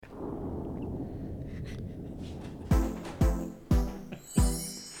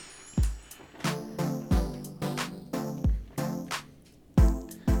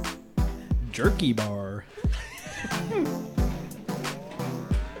Jerky bar.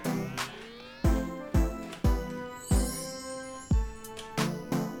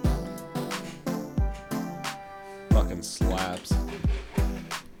 Fucking slaps.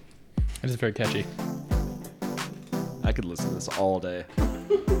 It is very catchy. I could listen to this all day.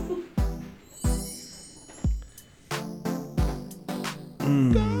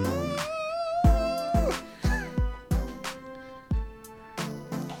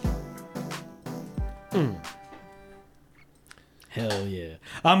 Hell yeah.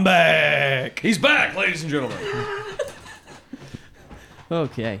 I'm back. He's back, ladies and gentlemen.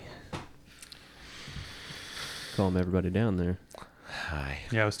 Okay. Calm everybody down there. Hi.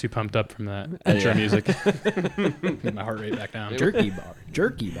 Yeah, I was too pumped up from that intro music. Get my heart rate back down. Jerky bar.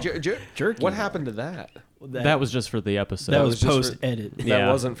 Jerky bar. Jerky. What happened to that? That was just for the episode. That was just post edit. That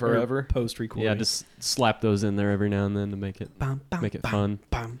Yeah. wasn't forever. Post recording. Yeah, just slap those in there every now and then to make it fun. Bam,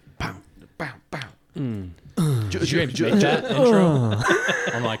 bam. Bow, bow. Did you make that intro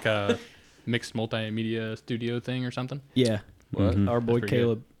on like a mixed multimedia studio thing or something? Yeah. What? Mhm. Our boy That's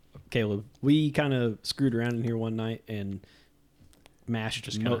pretty Caleb. We kind of screwed around in here one night and mashed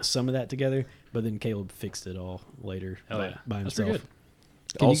Just kinda- some of that together, but then Caleb fixed it all later Hell by, yeah. by That's himself. pretty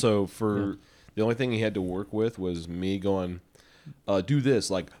good. Can you- Also, the only thing he had to work with was me going, do this,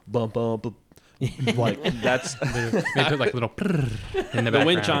 like, bump, bump, bump. Like, that's... Maybe put like a little in the The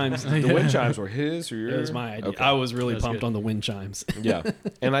wind background. chimes. The wind chimes were his or yours? It was my idea. Okay. I was really That's pumped good. on the wind chimes. Yeah.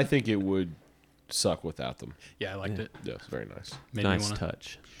 And I think it would suck without them. Yeah, I liked it. Yeah, it's very nice. Made Nice me wanna,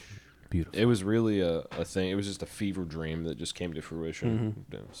 touch. Beautiful. It was really a thing. It was just a fever dream that just came to fruition.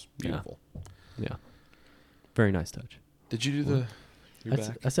 It was beautiful. Yeah. Very nice touch. Did you do the... You're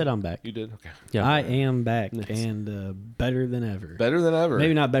back? I said I'm back. You did? Okay. Yeah. I am back Nice. and better than ever. Better than ever.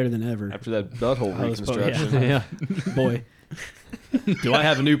 Maybe not better than ever. After that butthole I was supposed- reconstruction. yeah. yeah. Boy, do I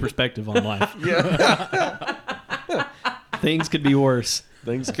have a new perspective on life. Yeah. Things could be worse.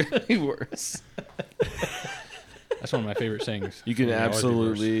 Things could be worse. That's one of my favorite sayings. You can Yeah, always be worse.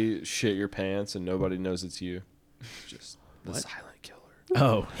 absolutely shit your pants and nobody knows it's you. Just the What? silent killer.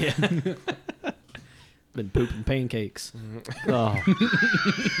 Oh, yeah. Been pooping pancakes. Oh.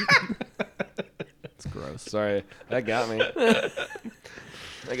 It's gross. Sorry, that got me.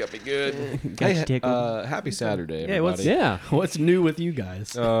 That got me good. Got you tickled. Happy Saturday, Yeah, what's- everybody. Yeah. What's new with you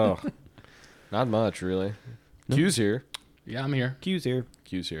guys? Oh, not much, really. Q's here. Yeah, I'm here. Q's here.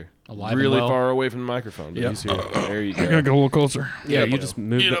 Q's here. Alive really and well. far away from the microphone, but Yep. he's here. There you I gotta go. go a little closer. Yeah, you just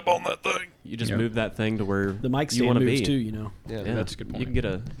move Get that, up on that thing. you just Yeah. move that thing to where The mic you stand want to moves be. too, you know. Yeah, Yeah, That's a good You point. can get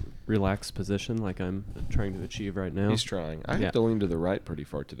a relaxed position like I'm trying to achieve right now. he's trying. I Yeah. have to lean to the right pretty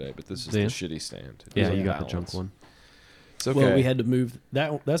far today, but this is Yeah. the shitty stand. It Yeah, doesn't you got the balance. junk one. It's okay. Well, we had to move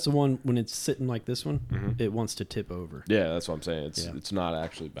that. That's the one when it's sitting like this one. Mhm. It wants to tip over. Yeah, that's what I'm saying. It's Yeah. it's not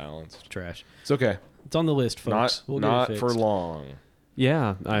actually balanced. Trash. It's okay. It's on the list, folks. Not We'll get not it for fixed. long.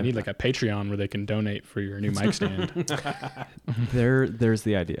 Yeah, I need like a Patreon where they can donate for your new mic stand. there's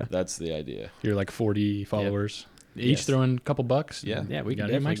the idea. That's the idea. You're like 40 followers. Each Yes. throw in a couple bucks. Yeah. Yeah, we got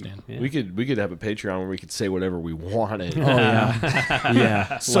can a new mic definitely. stand. Yeah. We could have a Patreon where we could say whatever we wanted. Oh yeah.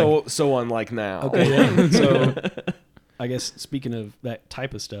 Yeah. So unlike now. Okay. Yeah. So, I guess speaking of that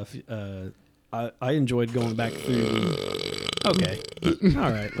type of stuff, I enjoyed going back through. Okay.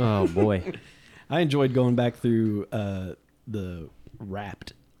 All right. Oh boy. I enjoyed going back through the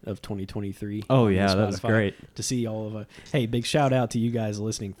Wrapped of 2023. Oh on yeah, that was Spotify great. to see all of. Hey, big shout out to you guys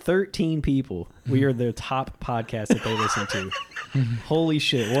listening. 13 people. We are the top podcast that they listen to. Holy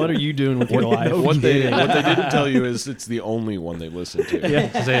shit! What are you doing with your life? What they didn't tell you is it's the only one they listen to.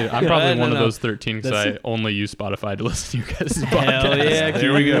 To say, I'm probably No, one of no. those 13 because I That's- only use Spotify to listen to you guys' podcast. Hell yeah!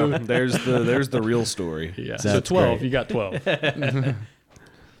 There we go. There's the real story. Yeah. That's So 12. great. You got 12.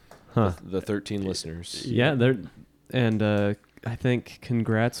 Huh. The 13 listeners. Yeah, there and I think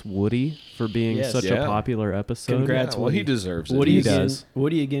congrats Woody for being Yes. such Yeah. a popular episode. Congrats. Yeah, well, he Woody. deserves it. Woody He again. does.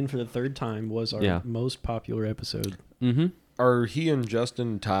 Woody again for the third time was our Yeah. most popular episode. Mm-hmm. Are he and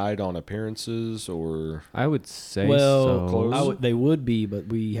Justin tied on appearances or? I would say Well, so. they would be, but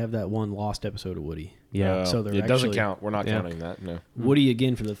we have that one lost episode of Woody. Yeah. So they're it doesn't actually- count. We're not Yeah. counting that. No. Woody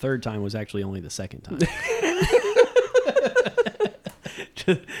again for the third time was actually only the second time.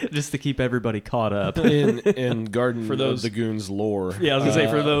 Just to keep everybody caught up. In Garden For those- of the Goons lore. Yeah, I was gonna say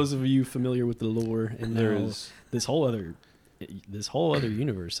for those of you familiar with the lore, and there now is. this whole other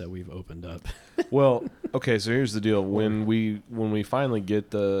universe that we've opened up. Well, okay, so here's the deal. When we finally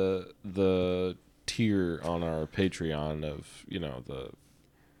get the tier on our Patreon of, the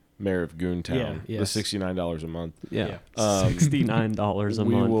Mayor of Goontown, Yeah, yes. the $69 a month, Yeah. Um, $69 a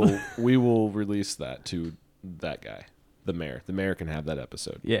month. we will release that to that guy, the mayor. The mayor can have that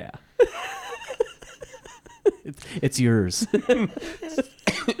episode. Yeah. It's yours.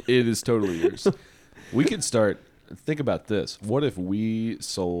 It is totally yours. We could start. Think about this. What if we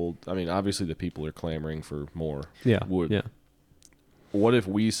sold? I mean, obviously the people are clamoring for more wood. Yeah. What if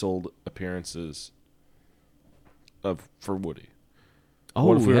we sold appearances for Woody? Oh,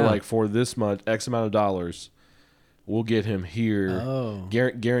 what if we were like, for this much X amount of dollars, we'll get him here. Oh.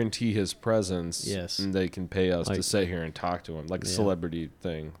 Guarantee his presence. Yes. And they can pay us to sit here and talk to him, like a celebrity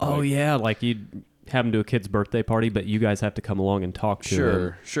thing. Oh like, yeah, like you'd have him to a kid's birthday party, but you guys have to come along and talk to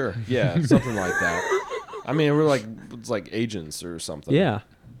him. Sure. Yeah, something like that. I mean, it's like agents or something. Yeah.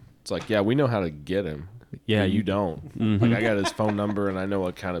 It's like, we know how to get him. Yeah, you don't. Mm-hmm. Like, I got his phone number and I know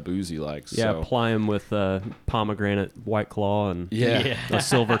what kind of booze he likes. Yeah, so. ply him with pomegranate White Claw and Yeah. a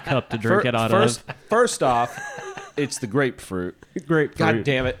silver cup to drink it out of. First off, it's the grapefruit. Grapefruit. God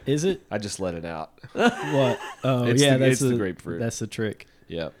damn it. Is it? I just let it out. What? Oh, It's yeah, it's the grapefruit. That's the trick.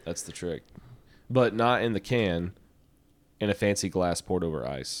 Yeah, that's the trick. But not in the can, in a fancy glass poured over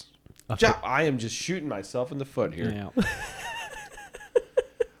ice. I am just shooting myself in the foot here. Yeah.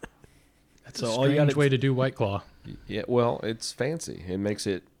 That's So a all you strange gotta- way to do White Claw. Yeah, well, it's fancy. It makes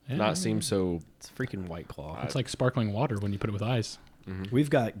it not seem so. It's freaking White Claw. It's like sparkling water when you put it with ice. We've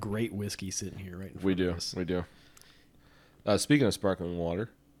got great whiskey sitting here right in front of us. We do. Speaking of sparkling water,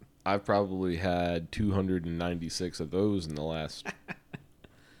 I've probably had 296 of those in the last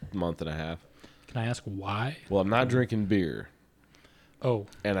month and a half. Can I ask why? Well, I'm not drinking beer, Oh,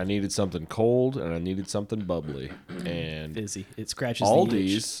 and I needed something cold, and I needed something bubbly, and Fizzy. It scratches the itch.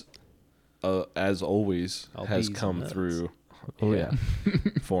 Aldi's, as always, has Aldi's come nuts. through. Oh yeah.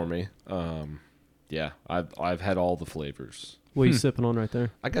 For me. I've had all the flavors. What are you sipping on right there?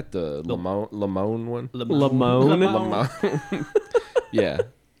 I got the limon one. Limon. Yeah,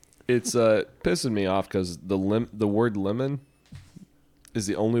 it's pissing me off because the word lemon is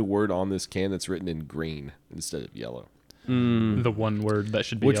the only word on this can that's written in green instead of yellow. the one word that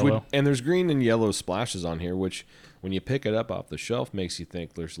should be yellow. And there's green and yellow splashes on here, which when you pick it up off the shelf makes you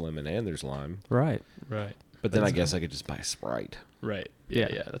think there's lemon and there's lime. Right. Right. But then I guess I could just buy Sprite. Right. Yeah.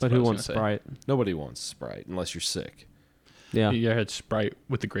 That's But what I who was wants gonna say. Sprite? Nobody wants Sprite unless you're sick. Yeah. You ever had Sprite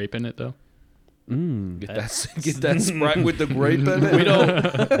with the grape in it though? Get that Sprite with the grape in it.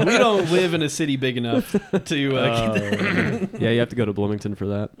 We don't live in a city big enough to Yeah, you have to go to Bloomington for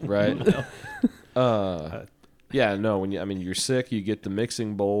that. Right. When you're sick, you get the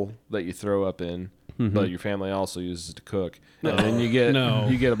mixing bowl that you throw up in, but your family also uses it to cook. And then you get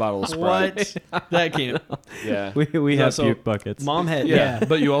a bottle of Sprite. What? That can't. Yeah. We have so puke buckets. Mom had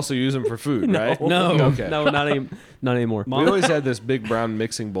But you also use them for food, right? No. Okay. No, not anymore. We always had this big brown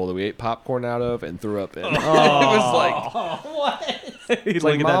mixing bowl that we ate popcorn out of and threw up in. It was like, He's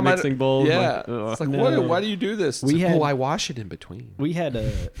like, looking at Mom, that mixing bowl. yeah. Like, ugh. It's like, No. why do you do this? It's We like, had- I wash it in between. We had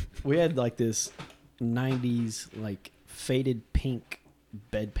like this 90s like faded pink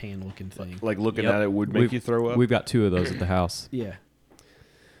bedpan looking thing. Like looking Yep. at it would make We've- you throw up. We've got 2 of those at the house. Yeah.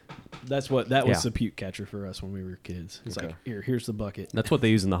 That was Yeah. the puke catcher for us when we were kids. It's Okay. like, here's the bucket. That's what they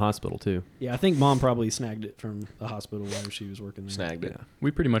use in the hospital too. Yeah, I think Mom probably snagged it from the hospital while she was working there. Snagged it.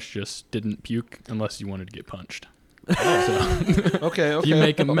 We pretty much just didn't puke unless you wanted to get punched. Okay. If you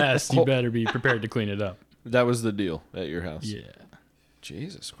make a mess, you better be prepared to clean it up. That was the deal at your house. Yeah.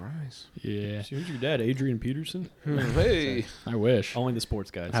 Jesus Christ. Yeah. Who's your dad, Adrian Peterson? Hey, I wish. Only the sports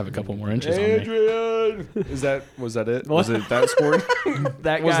guys. I have a couple more inches on me. Adrian. Was that it? Was it that sport?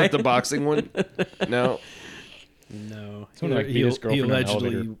 That Was guy. it the boxing one? No. No. Someone like beat his he girlfriend in an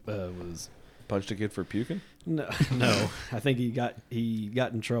allegedly was Punched a kid for puking? no. I think he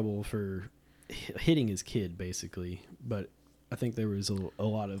got in trouble for hitting his kid basically, but I think there was a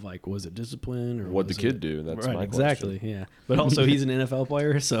lot of like, was it discipline or What'd the was kid it- do? That's right, my exactly, question. yeah. But also he's an NFL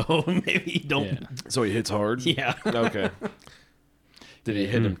player, so maybe he don't. Yeah. So he hits hard? Yeah. Okay. Did he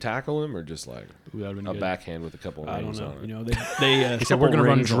hit him, tackle him, or just like Ooh, that'd been a good. backhand with a couple of I don't rings know. on it? You know, they He said we're gonna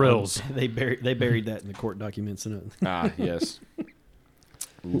run rings on drills. it. They buried that in the court documents and it. Yes.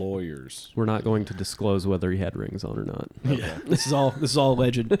 Lawyers. We're not going to disclose whether he had rings on or not. Yeah. This is all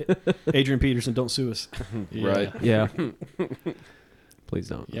alleged. Adrian Peterson, don't sue us Yeah. Right. Yeah. Please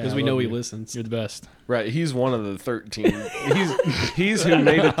don't. Yeah, because I we know love he you. listens. You're the best. Right. He's one of the 13. He's who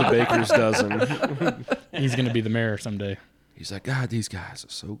made it the baker's dozen. He's gonna be the mayor someday. He's like, God, these guys are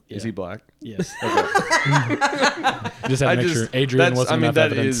so. Is Yeah. he black? Yes. Just had to make sure Adrian wasn't enough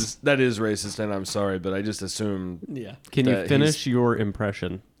evidence. that is racist, and I'm sorry, but I just assumed Yeah. Can you That finish your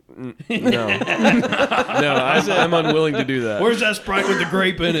impression? no. I'm unwilling to do that. Where's that Sprite with the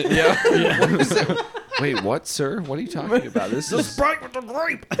grape in it? Yeah. Wait, what, sir? What are you talking about? This is Sprite with the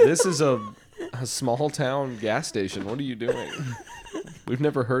grape. this is a small town gas station. What are you doing? We've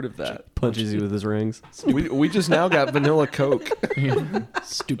never heard of that. Punches you with his rings. We just now got vanilla Coke.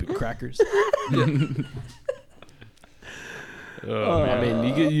 Stupid crackers. Oh, I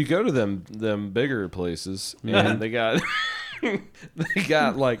mean, you go to them bigger places, and they got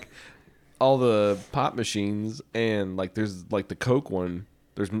like all the pop machines, and like there's like the Coke one.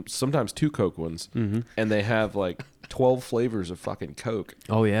 There's sometimes 2 Coke ones, and they have like 12 flavors of fucking Coke.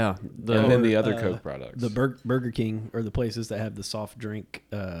 Oh yeah, And then the other Coke products. The Burger King or the places that have the soft drink.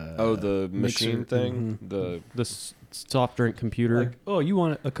 The machine mixer. thing. the soft drink computer. Like, oh, you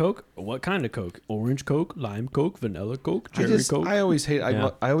want a Coke? What kind of Coke? Orange Coke, lime Coke, vanilla Coke, cherry Coke. I always hate. Yeah.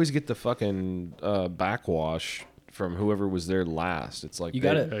 I always get the fucking backwash from whoever was there last. It's like You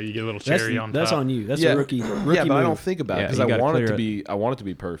gotta- You get a little That's, cherry on that's top. on you. That's Yeah. a rookie. yeah, but I move. don't think about it Yeah, because you I gotta want it clear to it. be. I want it to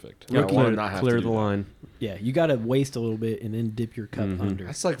be perfect. I Rookie want to clear, not have clear to the do that. line. Yeah, you got to waste a little bit and then dip your cup under.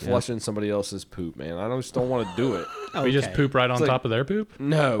 That's like flushing somebody else's poop, man. I just don't want to do it. We just poop right on like- top of their poop?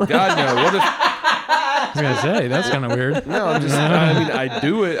 No, God no. What if? I was going to say, that's kind of weird. No, I'm just. I mean, I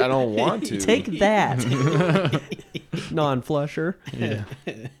do it. I don't want to. Take that, non-flusher. Yeah.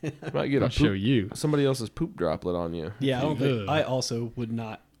 might get a I'll show poop, you. somebody else's poop droplet on you. Yeah, I don't think. Ugh. I also would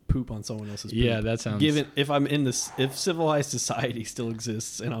not poop on someone else's poop. Yeah, that sounds... Given if I'm in this, if civilized society still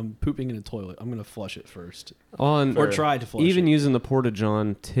exists and I'm pooping in a toilet, I'm gonna flush it first On or try to flush even it. using the porta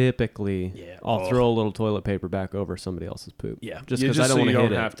john, typically, Yeah. I'll throw a little toilet paper back over somebody else's poop. Yeah. just You because I don't so want you to hit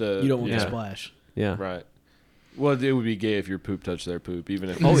don't it. have to. You don't want yeah. to splash. Yeah. Right. Well, it would be gay if your poop touched their poop, even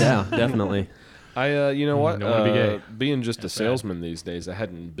if. Oh yeah, definitely. You know what? Don't wanna be gay. Being just That's a salesman these days, I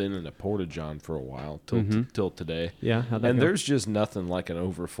hadn't been in a porta john for a while till today. Yeah. How'd that And go? there's just nothing like an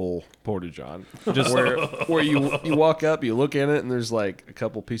overfull porta john. Just where you walk up, you look in it, and there's like a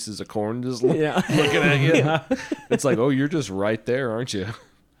couple pieces of corn just yeah. looking at you. It's like, oh, you're just right there, aren't you?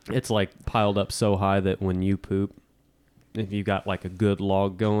 It's like piled up so high that when you poop, if you got like a good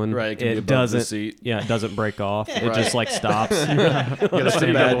log going, Right, it can be it above the doesn't. seat. Yeah, it doesn't break off. It Right. just like stops. You gotta Just a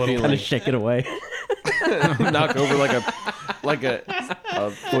stand bad up a little. feeling. Kind of shake it away. Knock over like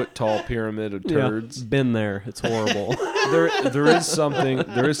a foot tall pyramid of turds. Yeah, been there. It's horrible. There is something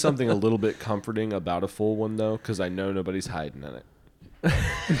a little bit comforting about a full one though, because I know nobody's hiding in it.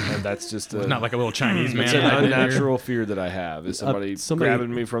 And that's just It's not like a little Chinese man. it's an hiding in there. unnatural fear that I have is somebody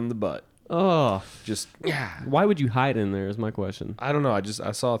grabbing me from the butt. Oh, Just yeah. why would you hide in there? Is my question. I don't know. I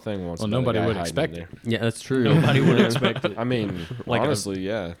saw a thing once. Well, about a nobody guy would hiding expect in it. there. Yeah, that's true. Nobody would expect it. I mean, Like a- honestly,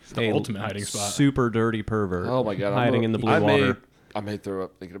 yeah. It's the ultimate hiding spot. Super dirty pervert. Oh my god, hiding in the blue I water. I may throw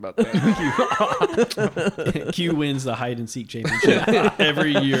up thinking about that. Q wins the hide and seek championship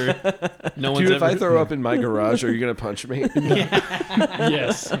every year. No one's Dude, if ever. I throw up in my garage, are you gonna punch me?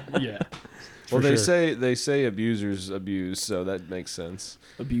 Yes. Yeah. Well, For they say abusers abuse, so that makes sense.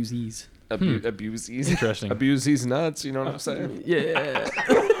 abusees. Abuse these. Interesting. Abuse these nuts. You know what I'm saying? Yeah.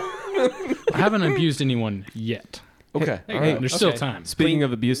 I haven't abused anyone yet. Okay. Hey, all right. There's still Okay. time. Speaking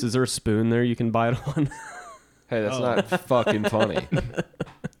of abuse, is there a spoon there you can bite on? Hey, that's not fucking funny.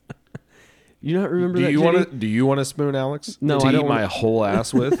 You not remember Do that? you JD? want to? Do you want a spoon, Alex? No, to I eat don't my wanna- whole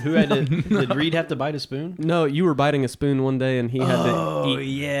ass with. Who had to? Did Reed have to bite a spoon? No, you were biting a spoon one day, and he had Oh to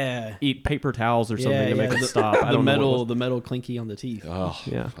yeah. eat paper towels or something to make it stop. I The don't know. the metal clinky on the teeth. Oh,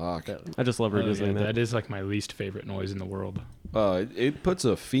 Yeah. fuck. I just love Oh, revisiting yeah, that. that is like my least favorite noise in the world. It puts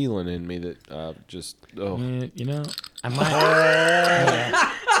a feeling in me that just You know, I might.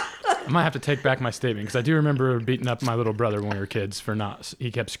 I might have to take back my statement because I do remember beating up my little brother when we were kids for not.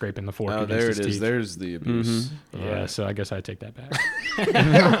 He kept scraping the fork oh, against there his it is. teeth. There's the abuse. Yeah, so I guess I take that back.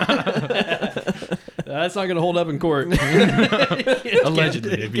 That's not going to hold up in court.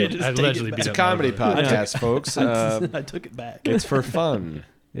 Allegedly, can't just I take allegedly it beat It's a up my comedy brother. podcast, folks. I took it back. It's for fun.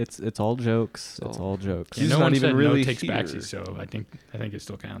 It's all jokes. It's all jokes. He's no not one even said really no takes here. backsies, so I think it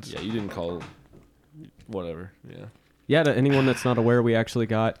still counts. Yeah, you didn't call. Whatever. Yeah. Yeah, to anyone that's not aware, we actually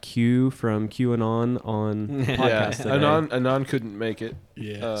got Q from QAnon on podcast today. Anon couldn't make it.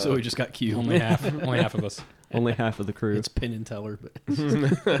 Yeah. So we just got Q. only half of us. Only half of the crew. It's Penn and Teller, but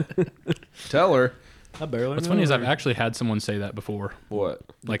Tell her I barely. What's know funny is I've her. actually had someone say that before. what?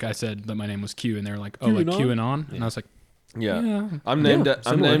 Like I said that my name was Q, and they were like, "Oh, like QAnon? Q and on," and I was like, Yeah. "Yeah, I'm named. Yeah,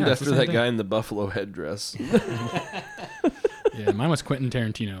 I'm similar. named Yeah, it's after the that same guy thing. in the buffalo headdress. yeah." Mine was Quentin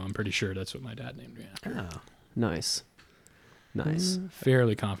Tarantino. I'm pretty sure that's what my dad named me. After. Oh, Nice. Nice.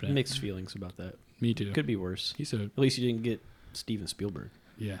 Fairly confident. mixed feelings about that. Me too. Could be worse. He's a At least you didn't get Steven Spielberg.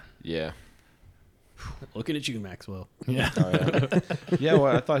 yeah. Yeah. Looking at you, Maxwell. Yeah. Oh, yeah. Yeah.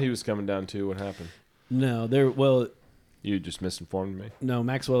 Well, I thought he was coming down too. What happened? No, well, You just misinformed me. no.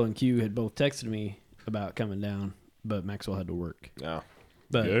 Maxwell and Q had both texted me about coming down, but Maxwell had to work. No.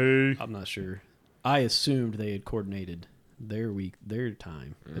 But Yay. I'm not sure. I assumed they had coordinated their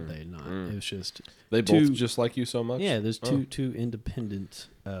time that they had not. It was just They both just like you so much. yeah. There's two independent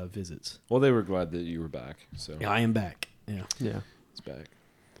visits. Well, they were glad that you were back. So Yeah, I am back. Yeah. Yeah. it's back.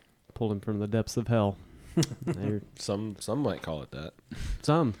 Pulled him from the depths of hell. There- Some might call it that.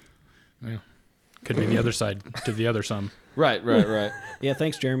 Some. Yeah. Could be the other side to the other some. Right. Yeah.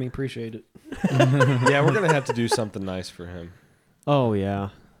 Thanks, Jeremy. Appreciate it. Yeah, we're gonna have to do something nice for him. Oh, yeah.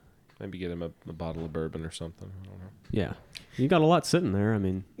 Maybe get him a bottle of bourbon or something. I don't know. Yeah. You got a lot sitting there. I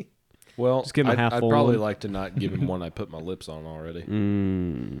mean, Well, Just give him a half I'd full probably one. like to not give him one I put my lips on already.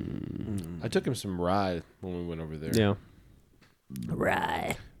 I took him some rye when we went over there. yeah.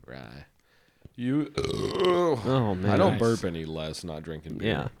 Rye. You. Oh, man. I don't Nice. burp any less not drinking beer.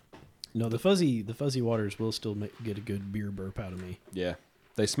 Yeah. No, the fuzzy waters will still get a good beer burp out of me. Yeah.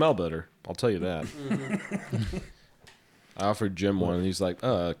 They smell better. I'll tell you that. I offered Jim one, and he's like,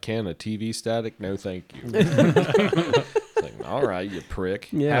 a can of TV static? No, thank you. It's like, all right, you prick.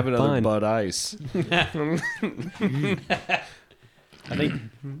 Yeah, Have another fine. Bud Ice. I think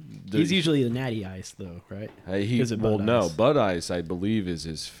he's usually the natty ice though, right? Hey, he, Is it well, Bud no, Ice? Bud Ice, I believe, is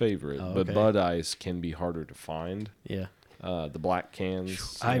his favorite, Oh, but okay. Bud Ice can be harder to find. Yeah. The black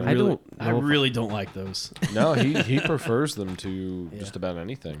cans. I you know. really don't like those. No, he prefers them to Yeah. just about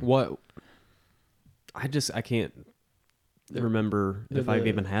anything. What? I can't remember they're if I've the-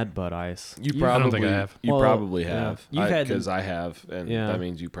 even had Bud Ice. You I probably, don't think I have. You Well, probably yeah. have. You've had them- Because I have, and Yeah. that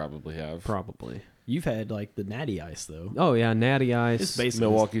means you probably have. Probably. You've had like the natty ice though. Oh, yeah. Natty Ice. It's basically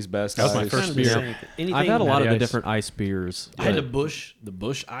Milwaukee's best That was my ice. first kind of the beer. same thing. Anything I've had a lot Natty of the Ice. different ice beers. I had but the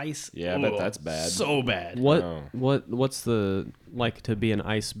bush ice. Yeah, I bet that's bad. So bad. Oh. What's the like to be an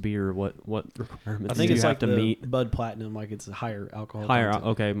ice beer? What requirements I think do it's you like have to the meet? Bud Platinum, like it's a higher alcohol. Higher.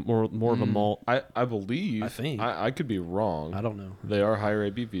 content. Okay, more of a malt. I believe. I think. I could be wrong. I don't know. They are higher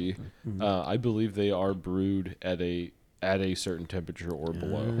ABV. I believe they are brewed at a certain temperature or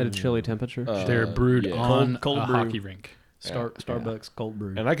below. At a chilly temperature. They're brewed yeah. on Cold a brew. hockey rink. Starbucks cold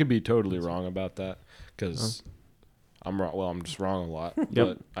brew. And I could be totally wrong about that because I'm wrong. Well, I'm just wrong a lot.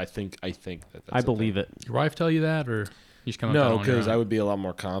 But I think that that's I believe it. Your wife tell you that, or you just come up No, with that on your because own? I would be a lot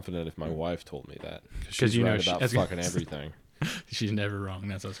more confident if my wife told me that. Because 'Cause she's you know right she- about I was gonna fucking everything. She's never wrong.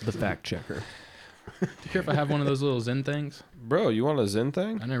 That's what I was The gonna say. fact checker. Do you care if I have one of those little Zen things? Bro, you want a Zen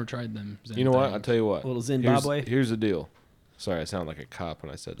thing? I never tried them. Zen You know what? things. I'll tell you what. A little Zimbabwe? Here's the deal. Sorry, I sound like a cop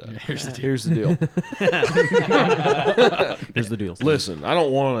when I said that. Yeah, here's the deal. Here's the deal. Here's the deal. Listen, I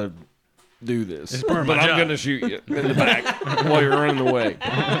don't want to do this, It's part of but my I'm job. going to shoot you in the back while you're running away.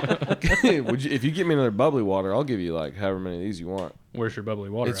 If you get me another bubbly water, I'll give you like however many of these you want. Where's your bubbly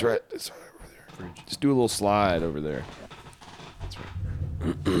water? It's at? right. It's right over there. Just do a little slide over there.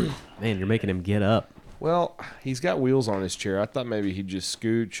 Man, you're making him get up. Well, he's got wheels on his chair. I thought maybe he'd just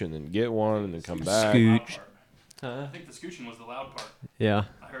scooch and then get one and then come back. Scooch. I think the scooching was the loud part. Yeah.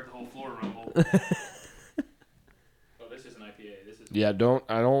 I heard the whole floor rumble. Oh, this is an IPA. This is. Yeah,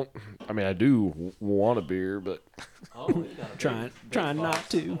 I mean, I do want a beer, but Trying not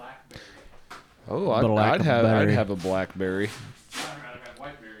to. I'd Blackberry. have a blackberry. I'd rather have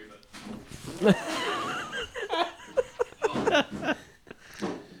whiteberry, but.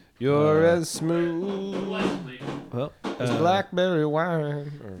 You're as smooth Well, as blackberry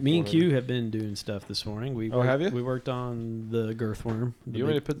wine. Or me and whatever. Q have been doing stuff this morning. have you? We worked on the girth worm, Do you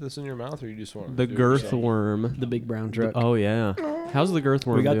want me to put this in your mouth, or you just want The to do it girth yourself? worm. the big brown truck. Oh yeah. How's the girth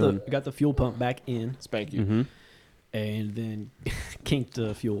worm we got doing? the fuel pump back in, Spank you. Mm-hmm. and then kinked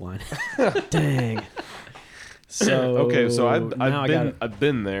the fuel line. Dang. So Okay, so now I've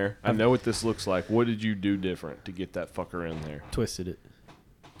been there. I know what this looks like. What did you do different to get that fucker in there? twisted it.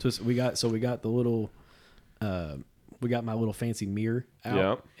 We got the little, we got my little fancy mirror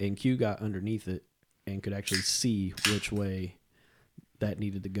out, and Q got underneath it and could actually see which way that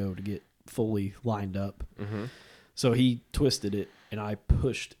needed to go to get fully lined up. Mm-hmm. So he twisted it, and I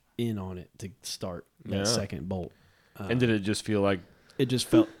pushed in on it to start that second bolt. And did it just feel like? It just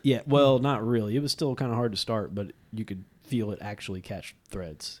felt, well, not really. It was still kind of hard to start, but you could feel it actually catch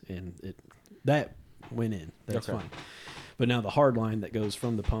threads, and that went in. That's Okay. fine. But now the hard line that goes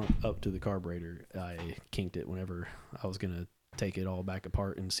from the pump up to the carburetor, I kinked it whenever I was going to take it all back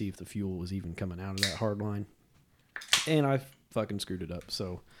apart and see if the fuel was even coming out of that hard line. And I fucking screwed it up.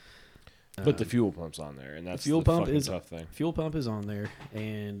 So, But the fuel pump's on there, and that's fuel the pump fucking is tough thing. fuel pump is on there,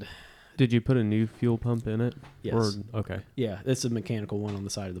 and Did you put a new fuel pump in it? yes, Okay. yeah, it's a mechanical one on the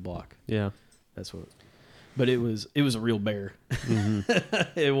side of the block. Yeah. That's what. But it was a real bear.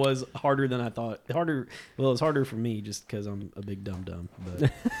 Mm-hmm. It was harder than I thought. Well, it was harder for me just because I'm a big dum-dum.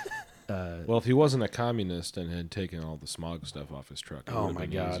 But Well, if he wasn't a communist and had taken all the smog stuff off his truck, it oh would my have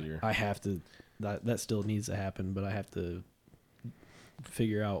been god, easier. I have to. That still needs to happen, but I have to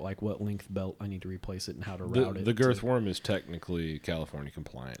figure out like what length belt I need to replace it and how to route it. The girth worm is technically California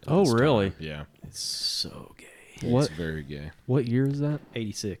compliant. Oh, really? Yeah. It's so gay. What? It's very gay. What year is that?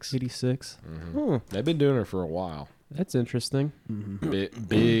 86. 86. They've been doing it for a while. That's interesting.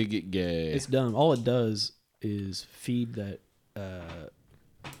 Big gay. It's dumb. All it does is feed that.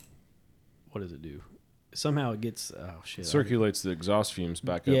 What does it do? Somehow it gets circulates the exhaust fumes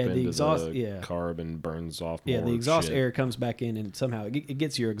back up into the carb and burns off more the exhaust shit. air comes back in and somehow it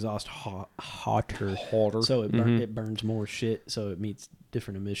gets your exhaust hotter. So it burns more shit, so it meets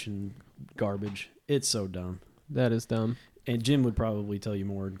different emission garbage. It's so dumb. That is dumb. And Jim would probably tell you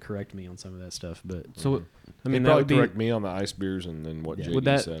more and correct me on some of that stuff, but So, I mean, He'd that probably would be, correct me on the ice beers and then what JD Would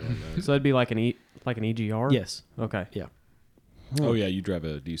that- said on that. so that'd be like an EGR? yes. Okay. Yeah. Oh yeah, you drive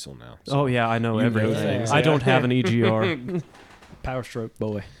a diesel now. Oh, yeah, I know You know everything. things, I yeah. don't have an EGR. Power stroke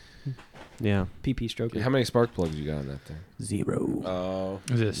boy. Yeah. PP stroke. How many spark plugs you got in that thing? 0. Oh,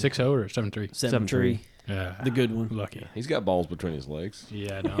 Is it a 6.0 or a 7.3? 7.3. Yeah. The good one. Lucky. he's got balls between his legs.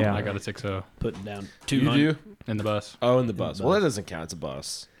 Yeah, no, Yeah. I got a 6.0 Putting down You 200. do? in the bus. Oh, in the bus. the Well, that bus. doesn't count. It's a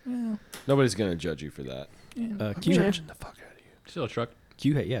bus. Nobody's gonna judge you for that. Q, Judging the fuck out of you. Still a truck.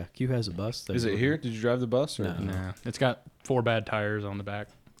 Q has a bus. Is it here? Did you drive the bus? Or? No. Nah. It's got 4 bad tires on the back.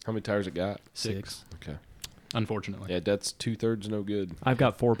 How many tires it got? 6. Okay. Unfortunately. Yeah, that's 2/3 no good. I've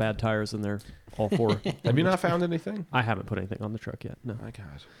got 4 bad tires in there. All 4. Have you not found anything? I haven't put anything on the truck yet. No. My God.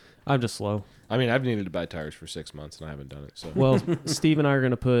 I'm just slow. I mean, I've needed to buy tires for 6 months and I haven't done it. So Well, Steve and I are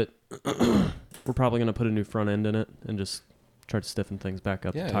going to put, we're probably going to put a new front end in it and just try to stiffen things back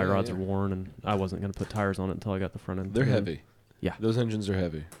up. Yeah, the tire yeah, rods yeah. are worn, and I wasn't going to put tires on it until I got the front end. they're put in. heavy. Yeah. Those engines are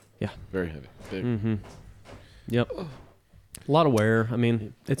heavy. Yeah. Very heavy. Big. Mm-hmm. Yep. A lot of wear. I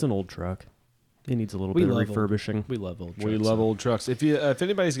mean, it's an old truck. It needs a little We bit of love refurbishing. We love old trucks. We love old trucks. If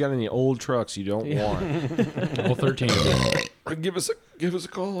anybody's got any old trucks you don't want, All 13 of them. give us a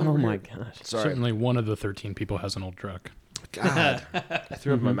call. Oh over my here. gosh. Sorry. Certainly one of the 13 people has an old truck. God, I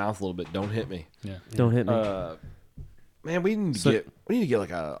threw up in my mouth a little bit. Don't hit me. Yeah. Don't hit me. Man, we need to get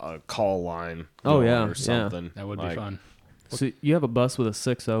like a call line. Oh, going yeah, or yeah. something. That would be Like, fun. So you have a bus with a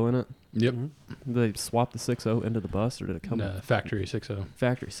 6.0 in it? Yep. Did they swap the 6.0 into the bus, or did it come with Factory 6.0.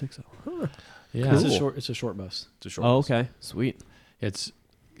 factory 6.0? Huh. Yeah. It's Cool. a short bus. It's a short. Oh, bus. okay. Sweet. It's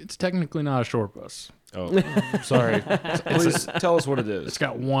technically not a short bus. Oh, sorry. Please tell us what it is. It's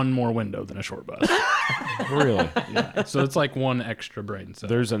got one more window than a short bus. Really? Yeah. So it's like one extra brain cell.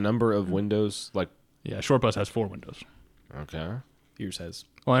 There's a number of windows. Like, Yeah, short bus has 4 windows. okay. Yours has.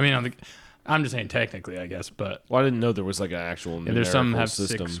 Well, I mean, I'm just saying technically, I guess, but Well, I didn't know there was like an actual. there's some have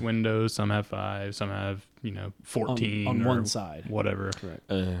system. 6 windows, some have 5, some have 14 on or one side. whatever. Correct.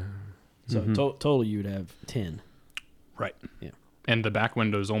 Uh, So total you'd have 10. Right. Yeah. And the back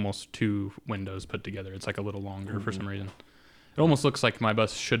window is almost 2 windows put together. It's like a little longer for some reason. It almost looks like my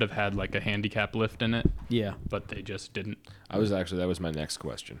bus should have had like a handicap lift in it, Yeah. but they just didn't. that was my next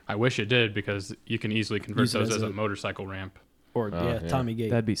question. I wish it did, because you can easily convert Use it those as as a a- motorcycle ramp. Or yeah. Tommy Gate.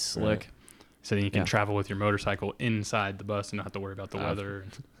 That'd be slick. So then you can Yeah. travel with your motorcycle inside the bus and not have to worry about the I've- weather.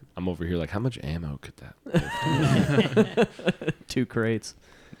 I'm over here like, how much ammo could that? 2 crates.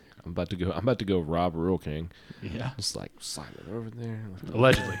 I'm about to go rob Rural King. Yeah. Just like slide it over there.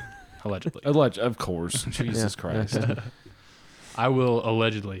 Allegedly. Of course. Jesus Christ. I will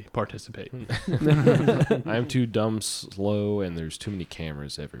allegedly participate. I am too dumb, slow, and there's too many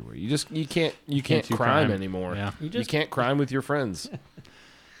cameras everywhere. You can't do crime crime. anymore. Yeah. You can't crime with your friends.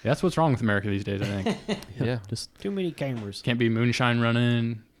 That's what's wrong with America these days, I think. Yeah. Just Too many cameras. Can't be moonshine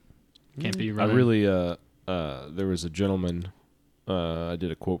running. Can't be I running. really there was a gentleman I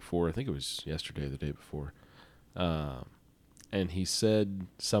did a quote for, I think it was yesterday or the day before. And he said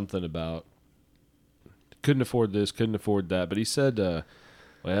something about couldn't afford this, couldn't afford that, but he said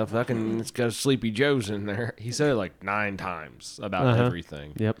well, fucking it's got Sleepy Joe's in there. He said it like 9 times about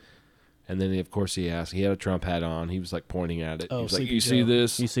everything. Yep. And then, of course, he asked. He had a Trump hat on. He was like pointing at it. Oh, he was like, Sleepy "You see Joe.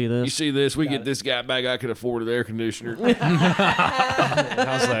 this? You see this? You see this? We Got get it. this guy back. I could afford an air conditioner." And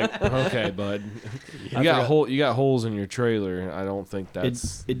I was like, "Okay, bud. You got holes in your trailer. I don't think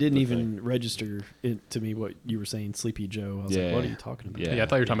that's." It didn't the even thing." register it to me what you were saying, Sleepy Joe. I was Yeah. like, what are you talking about? Yeah. Yeah, I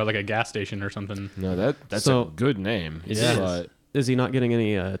thought you were talking about like a gas station or something. No, that's So- a good name. Yeah. But Is he not getting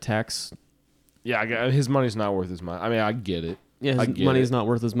any tax? yeah, his money's not worth as much. I mean, I get it. Yeah, I his get money's it. not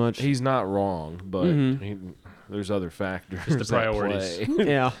worth as much. He's not wrong, but Mhm. there's other factors. Just the at priorities. play.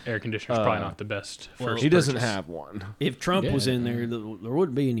 Yeah. Air conditioner's probably not the best first He doesn't purchase. have one. If Trump Yeah. was in there, there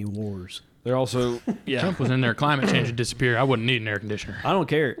wouldn't be any wars. They're also Trump was in there, climate change would disappear. I wouldn't need an air conditioner. I don't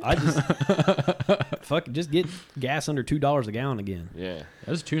care. I just fuck it, just get gas under $2 a gallon again. Yeah. It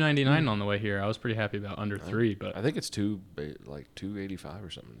was $2.99 on the way here. I was pretty happy about under $3, but I think it's $2.85 or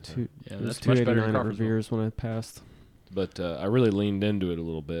something. yeah, It was that's much better than $2.89 for Crawfordsville. beers when I passed. But I really leaned into it a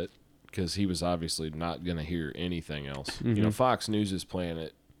little bit because he was obviously not going to hear anything else. Mm-hmm. You know, Fox News is playing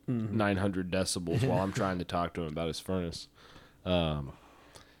at 900 decibels while I'm trying to talk to him about his furnace. And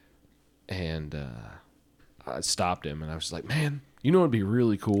I stopped him and I was like, man, you know what would be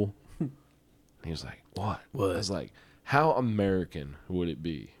really cool? And he was like, what? I was like, how American would it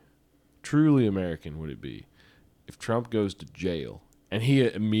be? Truly American would it be if Trump goes to jail? And he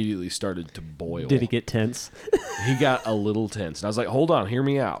immediately started to boil. Did he get tense? He got a little tense. And I was like, hold on, hear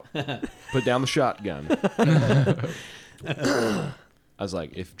me out. Put down the shotgun. I was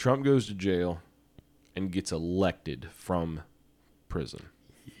like, if Trump goes to jail and gets elected from prison.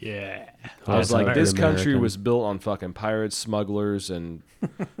 Yeah. I was like, very this country American. was built on fucking pirates, smugglers, and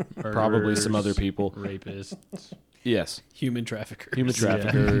probably some other people. Rapists. Yes. Human traffickers. Human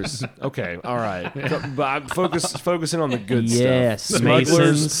traffickers. Okay, all right. But I'm focusing on the good Yes, stuff.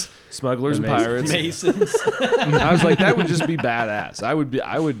 Masons. Smugglers and pirates. Masons. I was like, that would just be badass.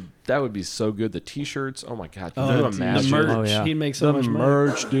 That would be so good. The t-shirts. Oh my god. Can you the imagine? merch. Oh, yeah. He'd make so The much money.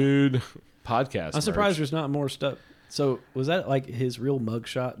 merch, dude. Podcast. I'm surprised merch. there's not more stuff. So was that like his real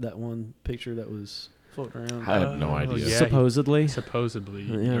mugshot? That one picture that was floating around. I have no idea. yeah. Supposedly. Supposedly.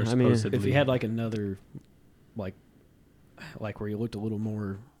 Yeah, or I mean, supposedly. If he had like another, like where he looked a little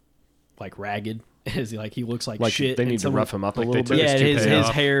more like ragged, is he like he looks like shit? They and need to someone- rough him up a like little they took bit. Yeah, his toupee his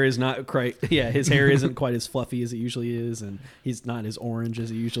off. hair is not quite. Yeah, his hair isn't quite as fluffy as it usually is, and he's not as orange as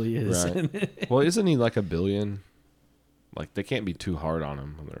he usually is. Right. Well, isn't he like $1 billion? Like they can't be too hard on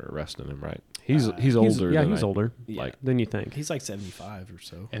him when they're arresting him, right? He's older. Yeah, than he's older. Like Than you think. He's like 75 or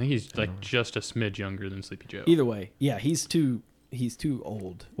so. I think he's like just a smidge younger than Sleepy Joe. Either way, yeah, he's too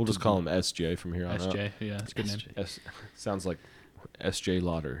old. we'll just call him SJ from here on out. SJ. Yeah, that's a good name. Sounds like SJ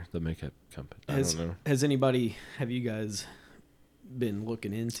Lauder, the makeup company. I don't know. Have you guys been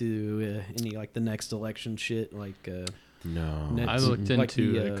looking into any like the next election shit, like No. next- I looked into like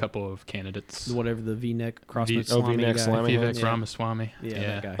the, a couple of candidates. whatever the V-neck crossman V-neck guy. salami Vivek Yeah. Ramaswamy.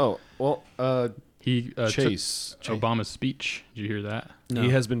 Yeah, that guy. Oh well, He Chase. took Obama's speech. Did you hear that? No. He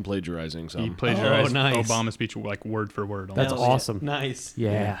has been plagiarizing He some. plagiarized nice. Obama's speech like word for word. That's almost. awesome. Nice.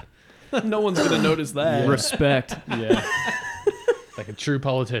 Yeah. No one's gonna notice that. Respect. Yeah. Like a true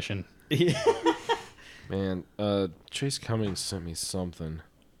politician. Man, Chase Cummings sent me something.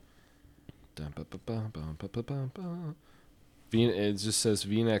 It just says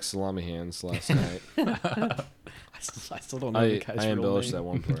V-neck salami hands last night. I still don't know the guy's I real embellished name. that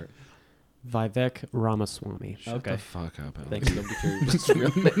one part. Vivek Ramaswamy. Shut Okay. the fuck up, Alex. Thank you. Nobody cares what his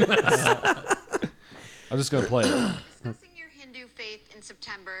real name is. I'm just gonna play it. Discussing your Hindu faith in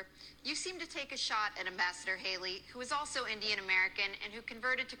September, you seem to take a shot at Ambassador Haley, who is also Indian American and who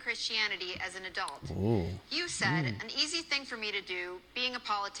converted to Christianity as an adult. You said, an easy thing for me to do, being a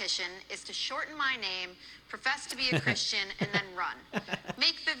politician, is to shorten my name, profess to be a Christian, and then run.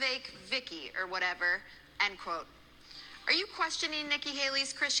 Make Vivek Vicky or whatever, end quote. Are you questioning Nikki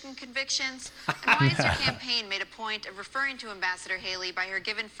Haley's Christian convictions? And why has your campaign made a point of referring to Ambassador Haley by her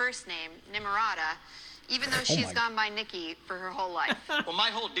given first name, Nimarata, even though she's gone by Nikki for her whole life? Well, my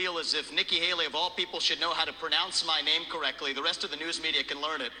whole deal is if Nikki Haley, of all people, should know how to pronounce my name correctly, the rest of the news media can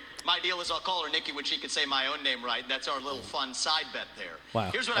learn it. My deal is I'll call her Nikki when she can say my own name right. That's our little fun side bet there.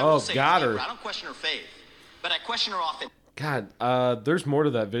 Wow. Here's what I Oh, will say. got her. I don't question her faith, but I question her often. God, there's more to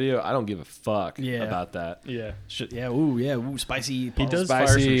that video. I don't give a fuck Yeah. about that. Yeah. Ooh, spicy. He does Spicy,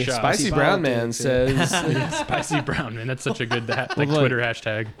 fire some shots. spicy brown man politics, says. Spicy brown man. That's such a good like look. Twitter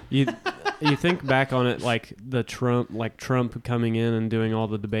hashtag. You think back on it, like Trump coming in and doing all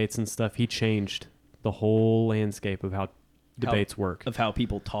the debates and stuff. He changed the whole landscape of how debates work, of how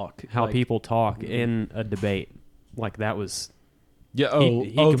people talk. how Like, people talk in a debate. Like that was Yeah.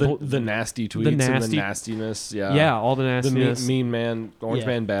 he The nasty tweets and the nastiness. Yeah. yeah, all the The nastiness. mean man, orange Yeah.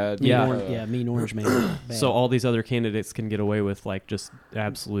 man, bad. Mean Yeah. mean orange man. Bad. So all these other candidates can get away with like just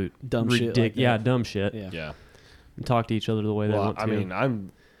absolute Dumb shit like that. Yeah, dumb shit. yeah. Yeah. And talk to each other the way they Well, want to. I mean,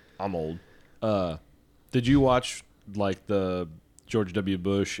 I'm old. Did you watch like the George W.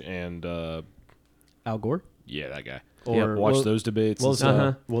 Bush and Al Gore. yeah, that guy? Or Watch what- those debates. What and was,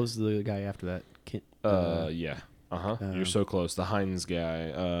 stuff? what was the guy after that? Yeah. You're so close. The Heinz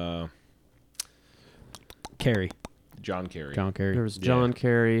guy. Kerry. John Kerry. John Kerry. there was John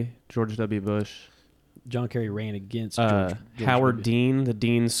Kerry, George W. Bush. John Kerry ran against George Howard W. Dean, the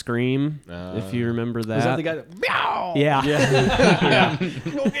Dean Scream, if you remember that. Was that the guy that, meow? Yeah. Yeah.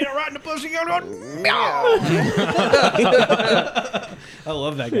 Go get it right in the pussy. Meow. I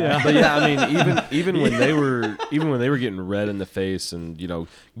love that guy. Yeah. But yeah, I mean, even when they were getting red in the face and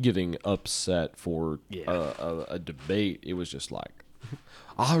getting upset for a debate, it was just like,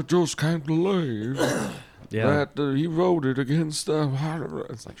 I just can't believe that he voted against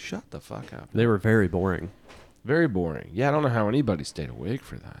It's like, shut the fuck up. They were very boring. Very boring. Yeah, I don't know how anybody stayed awake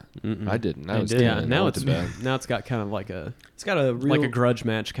for that. I didn't. I was Yeah, now it's got kind of like a grudge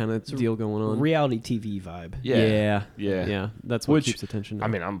match kind of deal going on. Reality TV vibe. Yeah. That's what keeps attention. I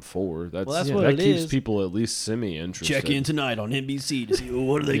mean, I'm for that. Well, that's what that it keeps is. people at least semi-interested. Check in tonight on NBC to see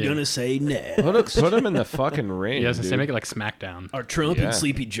what are they gonna say next. Put them in the fucking ring. Yeah, I was gonna say dude. make it like SmackDown. Are Trump and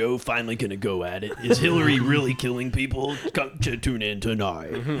Sleepy Joe finally gonna go at it? Is Hillary really killing people? Come to tune in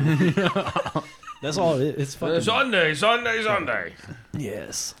tonight. That's all it is. It's fucking Sunday.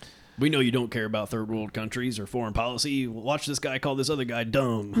 Yes. We know you don't care about third world countries or foreign policy. Watch this guy call this other guy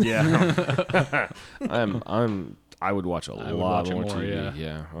dumb. Yeah. I would watch a lot more TV.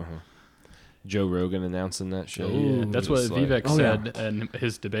 Yeah. Joe Rogan announcing that shit. Yeah, that's what Vivek Oh, said in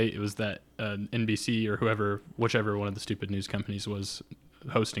his debate. It was that NBC or whichever one of the stupid news companies was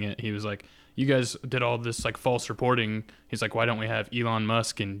hosting it. He was like, you guys did all this like false reporting. He's like, why don't we have Elon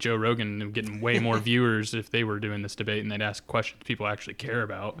Musk and Joe Rogan getting way more viewers if they were doing this debate and they'd ask questions people actually care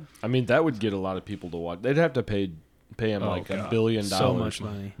about? I mean, that would get a lot of people to watch. They'd have to pay him $1 billion. So much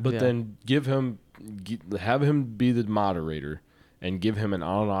money. But then have him be the moderator and give him an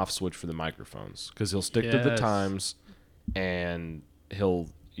on-off switch for the microphones because he'll stick to the times and he'll,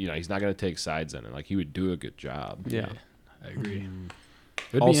 he's not going to take sides in it. Like he would do a good job. Yeah, I agree.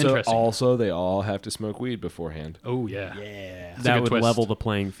 It'd be interesting. Also, they all have to smoke weed beforehand. Oh yeah, that would level the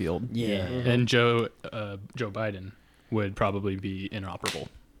playing field. Yeah. And Joe Biden would probably be inoperable.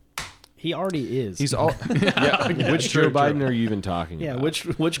 He already is. He's all. Which Joe Biden are you even talking about?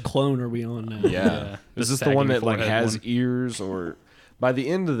 Which clone are we on now? Yeah. Is this the one that like has one. ears or? By the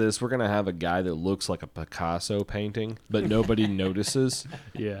end of this, we're gonna have a guy that looks like a Picasso painting, but nobody notices.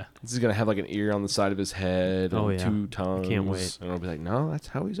 Yeah. He's gonna have like an ear on the side of his head and 2 tongues. Can't wait. And I'll be like, no, that's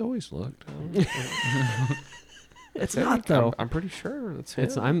how he's always looked. It's not though. I'm pretty sure that's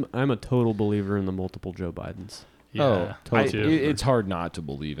him. I'm a total believer in the multiple Joe Bidens. Yeah, it's hard not to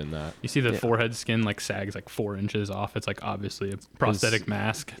believe in that. You see the forehead skin like sags like 4 inches off. It's like obviously a prosthetic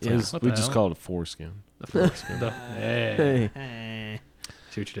mask. It's like, We just call it a foreskin. the foreskin. Hey.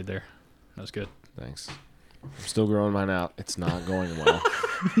 See what you did there. That was good. Thanks. I'm still growing mine out. It's not going well.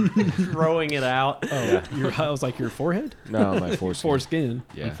 Throwing it out. Oh, I was like, your forehead? No, my foreskin. Foreskin.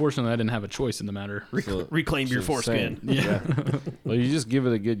 Yeah. Unfortunately, I didn't have a choice in the matter. Reclaim your foreskin. Yeah. Well, you just give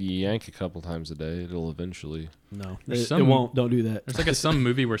it a good yank a couple times a day. It'll eventually. No, There's it won't. Don't do that. There's like some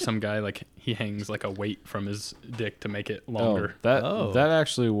movie where some guy like he hangs like a weight from his dick to make it longer. That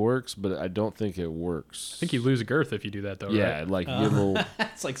actually works, but I don't think it works. I think you lose girth if you do that though. Yeah, right? like you little.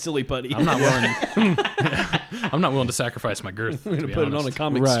 It's like silly putty. I'm not willing. I'm not willing to sacrifice my girth. I'm gonna put it on a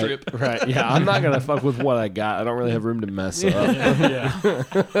comic Right, strip. right. Yeah, I'm not gonna fuck with what I got. I don't really have room to mess up.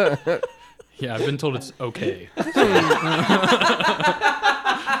 Yeah. Yeah, I've been told it's okay.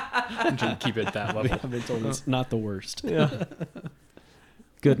 To keep it at that level. I've been told it's not the worst. Yeah.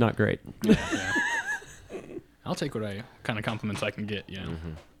 Good, not great. Yeah. I'll take what kind of compliments I can get. Yeah.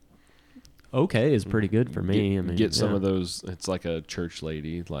 Mm-hmm. Okay is pretty good for me. I mean, Get some of those. It's like a church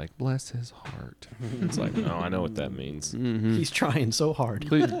lady, like bless his heart. It's like, no, I know what that means. Mm-hmm. He's trying so hard.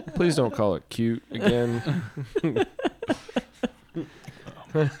 Please don't call it cute again.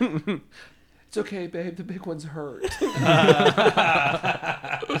 It's okay, babe. The big one's hurt.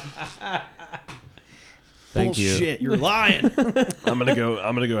 Thank you. Bullshit, you're lying. I'm gonna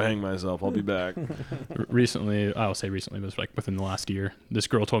go hang myself. I'll be back. Recently, I'll say recently, but it was like within the last year, this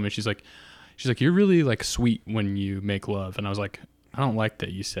girl told me, she's like, you're really like sweet when you make love. And I was like, I don't like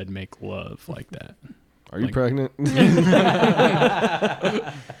that you said make love like that. Are you pregnant? I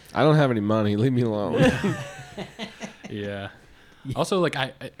don't have any money. Leave me alone. Yeah. Also, like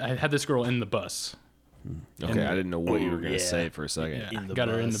I had this girl in the bus. Okay, I didn't know what you were gonna say for a second. Yeah, got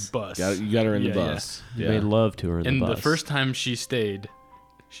her in the bus. You got her in the bus. You made love to her in the bus. And the first time she stayed,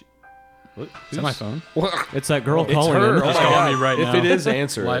 is that my phone? It's that girl It's calling her. in. She's calling me right now. If it is,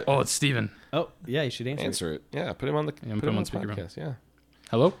 answer it. Oh, it's Steven. Oh, yeah, you should answer. Answer it. Yeah, put him on the. Yeah, put him on speakerphone. podcast. Yeah.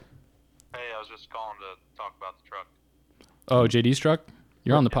 Hello? Hey, I was just calling to talk about the truck. Oh, JD's truck?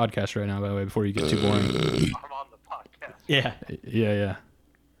 You're on the podcast right now, by the way, before you get too boring. I'm on the podcast. Yeah. Yeah.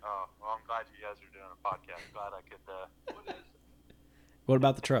 Oh, well, I'm glad you guys are doing a podcast. Glad I could. What is it? What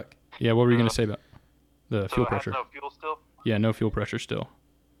about the truck? Yeah, what were you going to say about The So fuel it pressure. has no fuel still? Yeah, no fuel pressure still.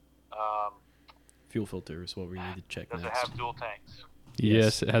 Fuel filter is what we need to check Does it next. have dual tanks?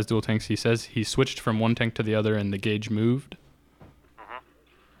 Yes, it has dual tanks. He says he switched from one tank to the other and the gauge moved.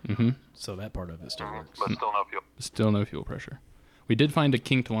 So that part of it still works. But still no fuel. Still no fuel pressure. We did find a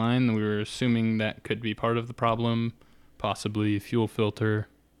kinked line. We were assuming that could be part of the problem, possibly fuel filter.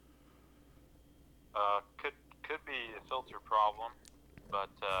 Could be a filter problem, but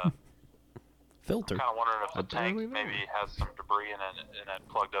Filter. kind of wondering if the tank maybe has some debris in it and it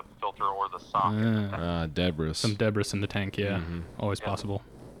plugged up the filter or the socket. Debris. Some debris in the tank, yeah. Always possible.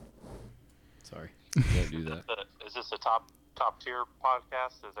 Sorry. Can't do that. Is this a top tier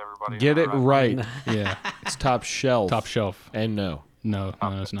podcast? Is everybody Get it right. Yeah. It's top shelf. Top shelf. And no. No,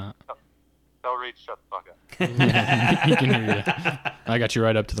 it's not. Tell Reed, shut the fuck up. He can hear you. I got you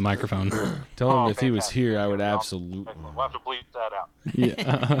right up to the microphone. Tell him Oh, if he was fantastic. here, I would absolutely. Excellent. We'll have to bleep that out.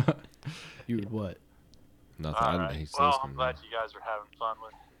 Yeah. You would what? Nothing. All I right. didn't. He's Well, listening. I'm glad you guys are having fun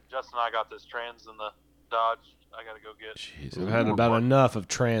with. Justin and I got this trans in the Dodge. I gotta go get. Jeez, I've had about enough of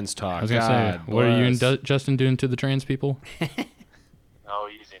trans talk. I was going to say, God what are you and bless. Justin doing to the trans people? Oh,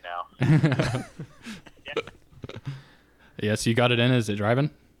 easy now. Yeah, so you got it in. Is it driving?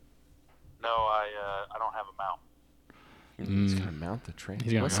 No, I don't have a mount. He's gonna mount the trans.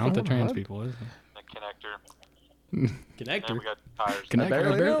 He's going What's to mount the going trans on? people, isn't he? The connector. Connector. And we got tires. Can I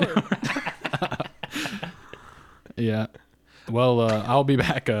barely know Yeah. Well, I'll be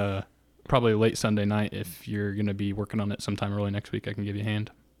back probably late Sunday night. If you're going to be working on it sometime early next week, I can give you a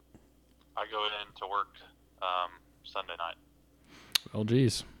hand. I go in to work Sunday night. Well,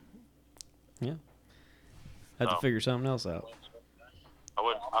 geez. Yeah. Had to Oh. figure something else out. I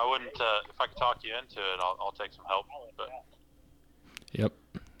wouldn't. If I could talk you into it, I'll take some help. But Yep.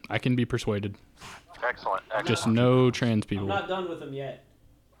 I can be persuaded. excellent. Just no trans people. done with him yet.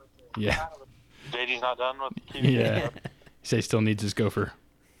 Yeah. JD's not done with the TV. Yeah. He says he still needs his gopher.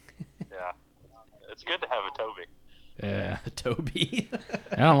 Yeah. It's good to have a Toby. Yeah. Toby.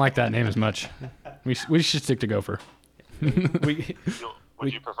 I don't like that name as much. We should stick to gopher.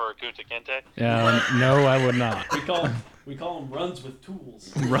 Would you prefer Kunta Kinte? No, I would not. we call him runs with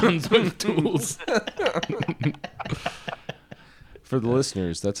tools. Runs with tools. For the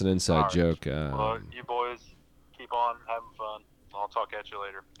listeners, that's an inside All right. joke. Well, you boys keep on having fun. I'll talk at you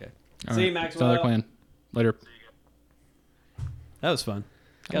later. All See you, right. Maxwell. Sounds like a plan. Later. That was fun.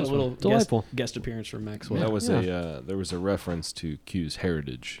 That Got a was little fun. Delightful. guest appearance from Maxwell. that was there was a reference to Q's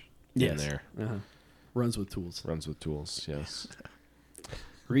heritage in Yes. there. Uh-huh. Runs with tools. Runs with tools. Yes.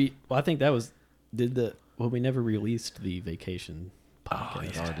 Well, I think that was we never released the vacation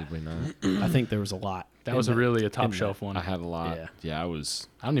podcast. Oh, did we not? I think there was a lot. That in was really a top in shelf one. I had a lot. Yeah. Yeah, I was.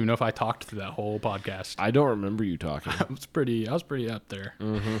 I don't even know if I talked through that whole podcast. I don't remember you talking. I was pretty up there.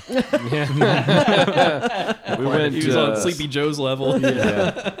 We went. He was on Sleepy Joe's level.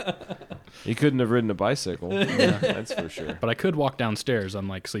 Yeah. He couldn't have ridden a bicycle. Yeah, that's for sure. But I could walk downstairs,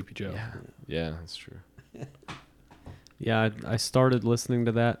 unlike Sleepy Joe. Yeah, that's true. Yeah, I started listening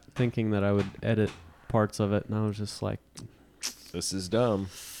to that thinking that I would edit parts of it, and I was just like, This is dumb.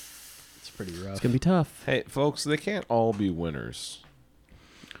 It's pretty rough. it's going to be tough. Hey, folks, they can't all be winners.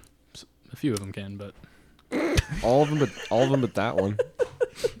 A few of them can, but All of them, but that one.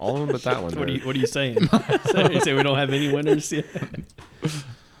 All of them, but that one. What are you saying? You say we don't have any winners yet?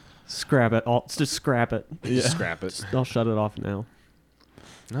 Scrap it. Just scrap it. Just scrap it. I'll shut it off now.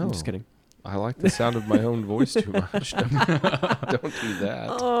 No, I'm just kidding. I like the sound of my own voice too much. Don't do that.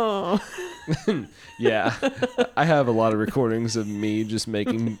 Oh. Yeah, I have a lot of recordings of me just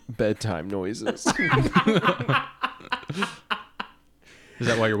making bedtime noises. is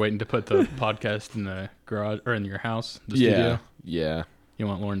that why you're waiting to put the podcast in the garage or in your house? The studio? Yeah, You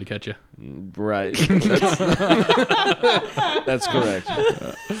want Lauren to catch you? right. That's correct.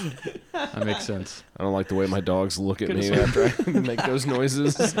 That makes sense. I don't like the way my dogs look at me after I make those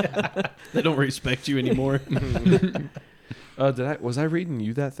noises. They don't respect you anymore. Was I reading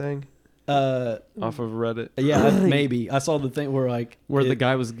you that thing off of Reddit? Yeah, maybe. I saw the thing where The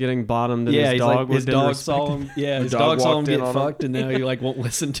guy was getting bottomed and his he's dog his didn't dog respect saw him. Yeah, his dog dog saw him walked in get on him. fucked, and now he won't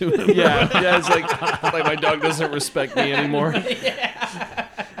listen to him. Yeah, it's like my dog doesn't respect me anymore.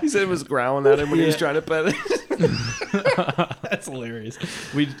 He said it was growling at him when he was trying to pet it. That's hilarious.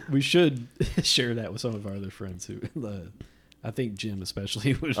 We should share that with some of our other friends who. I think Jim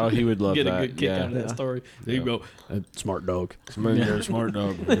especially would. Oh, he would love get that. a good kick out of that Yeah. story. There you go, smart dog. You're a smart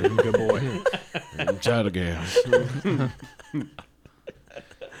dog. Good boy. Child girl.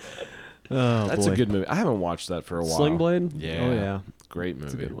 Oh, That's boy. a good movie. I haven't watched that for a while. Sling Blade? Yeah. Oh, yeah. Great movie.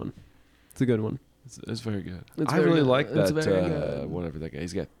 It's a good one. It's a good one. It's very good. It's I very really good. like It's that. very good. Whatever that guy.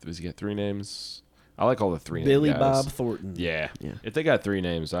 Does he got 3 names? I like all the three Billy named guys. Bob Thornton. Yeah. Yeah. If they got 3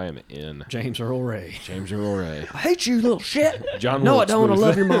 names, I am in. James Earl Ray. James Earl Ray. I hate you, little shit. John No, I Wilkes don't. I Booth.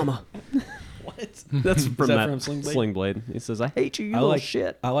 love your mama. What? That's from that that from Sling Blade? Sling Blade. He says, I hate you, you I little like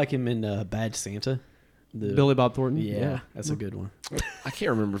shit. I like him in Bad Santa. The, Billy Bob Thornton? Yeah, that's a good one. I can't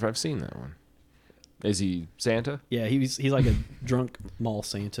remember if I've seen that one. Is he Santa? Yeah, he's like a drunk mall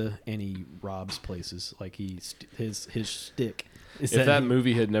Santa, and he robs places. Like his shtick. Is If that he-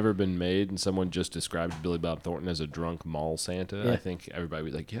 movie had never been made and someone just described Billy Bob Thornton as a drunk mall Santa, Yeah. I think everybody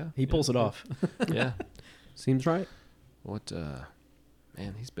would be like, yeah. he pulls it off. Yeah. Seems right. What,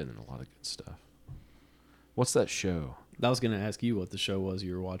 man, he's been in a lot of good stuff. What's that show? I was gonna ask you what the show was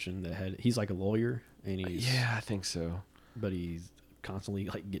you were watching that had. He's like a lawyer, and he's Yeah, I think so. but he's constantly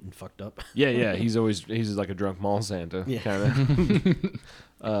like getting fucked up. Yeah, he's like a drunk mall Santa, Yeah. kind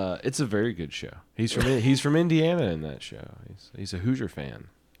of. It's a very good show. He's from Indiana in that show. He's a Hoosier fan.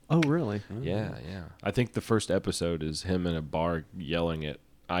 Oh, really? Yeah. I think the first episode is him in a bar yelling at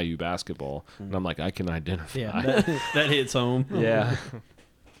IU basketball, and I'm like, I can identify. Yeah, that hits home. Yeah.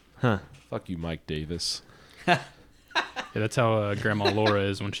 Huh. Fuck you, Mike Davis. Yeah, that's how Grandma Laura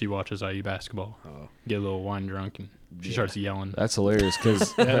is when she watches IU basketball. Get a little wine drunk and she starts yelling. That's hilarious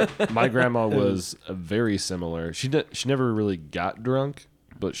because my grandma was very similar. She never really got drunk,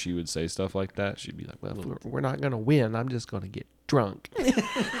 but she would say stuff like that. She'd be like, "Well, if we're not gonna win, I'm just gonna get drunk."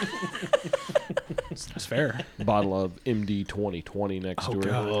 That's fair. Bottle of MD 2020 next to her.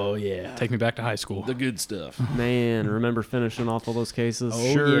 God. Oh yeah. Take me back to high school. The good stuff. Man, remember finishing off all those cases?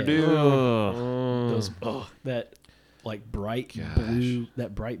 Oh, Sure yeah. do. Ugh. Those that like bright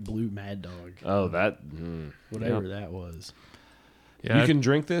blue Mad Dog. Oh, that. Whatever that was. Yeah, You can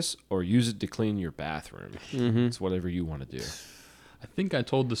drink this or use it to clean your bathroom. Mm-hmm. It's whatever you want to do. I think I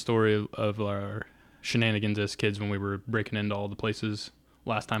told the story of our shenanigans as kids when we were breaking into all the places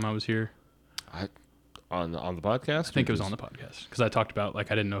last time I was here. On the podcast? I think it was on the podcast because I talked about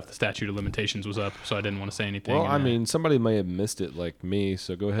like I didn't know if the statute of limitations was up, so I didn't want to say anything. Well, and I mean, somebody may have missed it like me,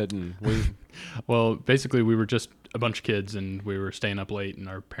 so go ahead and well, basically we were just a bunch of kids and we were staying up late, and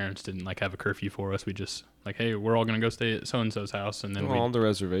our parents didn't like have a curfew for us. We just like, hey, we're all gonna go stay at so and so's house, and then well, on the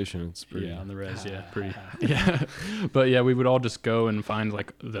reservation. It's pretty. yeah, on the res, yeah, pretty, yeah. But yeah, we would all just go and find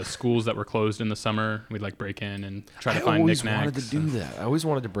like the schools that were closed in the summer. We'd like break in and try to I find always knickknacks. wanted to do that. I always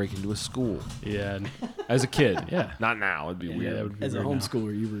wanted to break into a school Yeah, as a kid. Yeah. not now. It'd be weird. that would be As a weird now.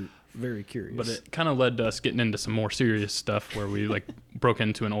 homeschooler, you were very curious. But it kind of led to us getting into some more serious stuff where we like broke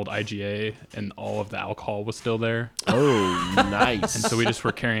into an old IGA and all of the alcohol was still there. Oh, nice. And so we just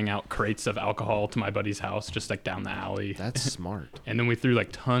were carrying out crates of alcohol to my buddy's house, just like down the alley. That's smart. And then we threw like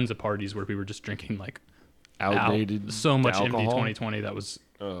tons of parties where we were just drinking like Outdated. so much MD alcohol? 2020 that was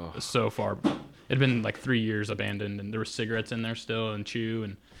Oh. so far. It had been like 3 years abandoned, and there were cigarettes in there still and chew,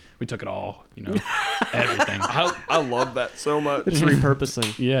 and we took it all, you know, everything. I love that so much. It's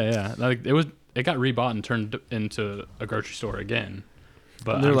repurposing. Yeah. Like it got rebought and turned into a grocery store again.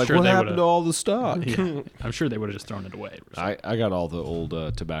 But And they're I'm like, sure what they happened would've- to all the stock? Yeah, I'm sure they would have just thrown it away. I got all the old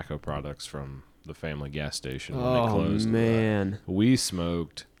tobacco products from the family gas station when they Oh, closed. man. We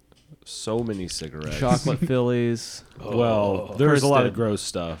smoked so many cigarettes. Chocolate Phillies. Well, there was a lot of Kirsten. gross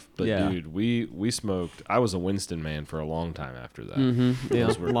stuff, but Yeah. dude, we smoked. I was a Winston man for a long time after that. Mm-hmm. Yeah,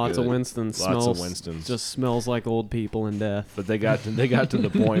 Those were lots of good. Winston's. Lots of Smells, Winstons. Just smells like old people and death. But they got to the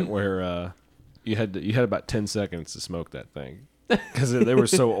point where you had about 10 seconds to smoke that thing because they were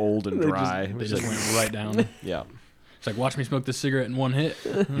so old and dry. It They was just like- went right down. yeah, It's like, watch me smoke this cigarette in one hit.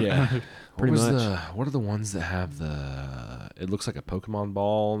 yeah. Pretty much. What are the ones that have the? It looks like a Pokemon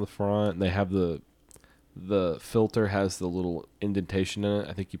ball on the front. And they have the filter has the little indentation in it.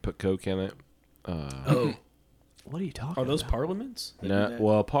 I think you put Coke in it. What are you talking are those about? parliaments? that do No, that?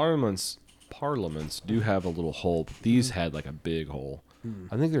 well, parliaments do have a little hole. But these had like a big hole.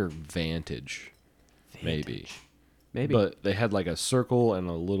 I think they're Vantage, maybe. Maybe. But they had like a circle and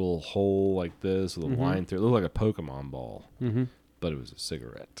a little hole like this with a line through. It looked like a Pokemon ball, but it was a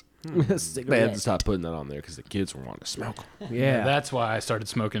cigarette. They had Cigarette. to stop putting that on there because the kids were wanting to smoke 'em. Yeah. That's why I started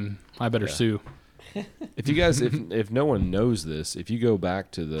smoking. I better sue. If you guys, if no one knows this, if you go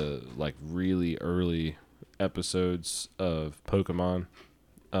back to the like really early episodes of Pokemon,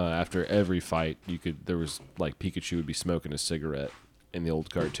 after every fight, there was like Pikachu would be smoking a cigarette in the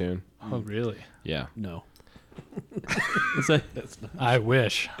old cartoon. Oh, really? Yeah. No. It's a- I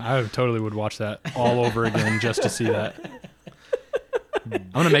wish. I totally would watch that all over again just to see that. I'm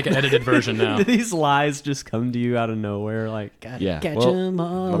gonna make an edited version now. These lies just come to you out of nowhere. Like, Gotta catch 'em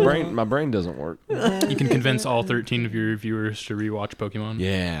all. my brain doesn't work. You can convince all 13 of your viewers to rewatch Pokemon.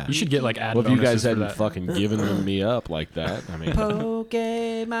 Yeah. You should get like ad Well, if you guys bonuses for hadn't that. fucking given me up like that, I mean,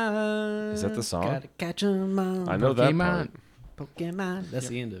 Pokemon. Is that the song? Gotta catch 'em all. I know that Pokemon. part. Pokemon. That's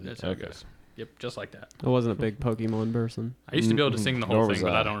the end of it. That's how it Okay. goes. Yep, just like that. I wasn't a big Pokemon person. I used to be able to sing the Nor whole was thing,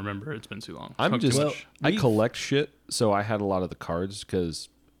 but I. I don't remember. It's been too long. I'm Smoked too just, much. I collect shit, so I had a lot of the cards because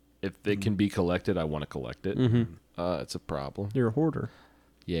if they can be collected, I want to collect it. It's a problem. You're a hoarder.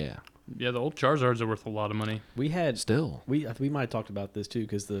 Yeah. Yeah, the old Charizards are worth a lot of money. We had Still. we might have talked about this too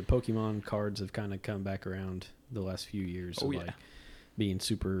because the Pokemon cards have kind of come back around the last few years. Oh, of, yeah. like being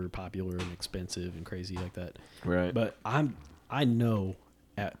super popular and expensive and crazy like that. Right. But I know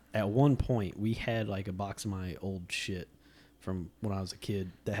at one point we had like a box of my old shit from when I was a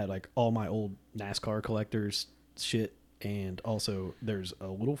kid that had like all my old NASCAR collectors shit, and also there's a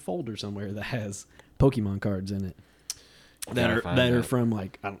little folder somewhere that has Pokemon cards in it that are from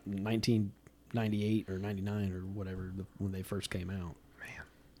like 1998 or 99 or whatever when they first came out.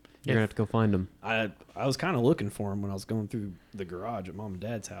 You're gonna have to go find them. I was kind of looking for them when I was going through the garage at Mom and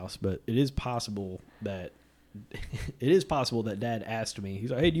Dad's house, but it is possible that Dad asked me.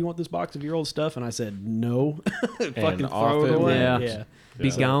 He's like, "Hey, do you want this box of your old stuff?" And I said, "No." Fucking off throw it it away. went. Yeah. Be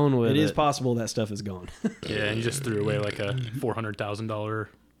gone with it. It is possible that stuff is gone. Yeah, and you just threw away like a $400,000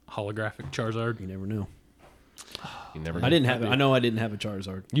 holographic Charizard. You never know. You never. I didn't have. I know I didn't have a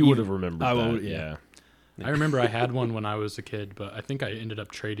Charizard. You would have remembered I that. would, Yeah. I remember I had one when I was a kid, but I think I ended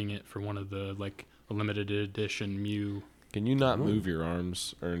up trading it for one of the like limited edition Mew. Can you not move your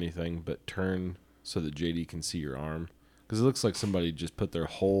arms or anything, but turn so that JD can see your arm? Because it looks like somebody just put their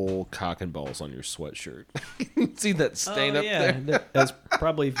whole cock and balls on your sweatshirt. See that stain up there? That's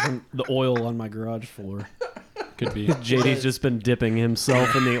probably from the oil on my garage floor. Could be. JD's just been dipping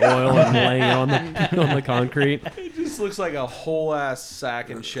himself in the oil and laying it on the concrete. It just looks like a whole ass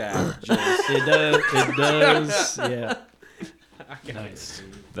sack and shaft. It does. It does. Yeah. Nice.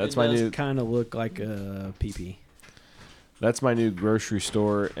 That's It my does new. kind of look like a pee-pee. That's my new grocery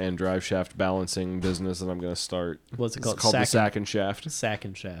store and drive shaft balancing business that I'm going to start. What's it It's called? called the sack and shaft. Sack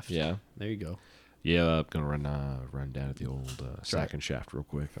and shaft. Yeah. There you go. Yeah, I'm going to run down at the old sack and shaft real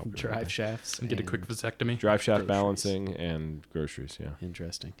quick. I'll be right Drive back. shafts. Get a and quick vasectomy. Drive shaft groceries. balancing and groceries, yeah.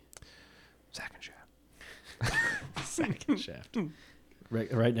 Interesting. Sack and shaft. Sack and shaft.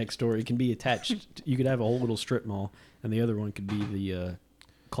 Right next door. It can be attached. You could have a whole little strip mall, and the other one could be the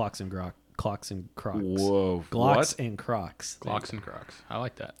Clocks and Crocs. Whoa. Glocks What? and Crocs. Glocks and Crocs. I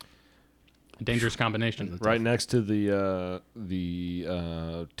like that. A dangerous combination. Right next to the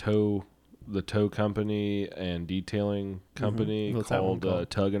tow company and detailing company What's that one called called?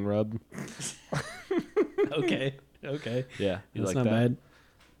 Tug and Rub. Okay. Yeah, you That's like not that?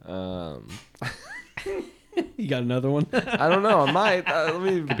 bad. You got another one? I don't know. I might. Let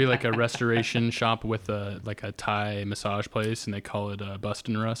me. Could be like a restoration shop with a Thai massage place, and they call it Bust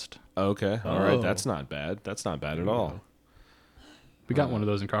and Rust. Okay. All right. Oh. That's not bad. That's not bad at all. We got one of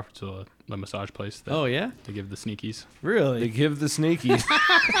those in Crawfordsville, a massage place. That Oh, yeah? They give the sneakies. They Really? give the sneakies.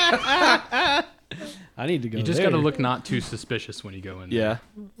 I need to go You just there. got to look not too suspicious when you go in there. Yeah.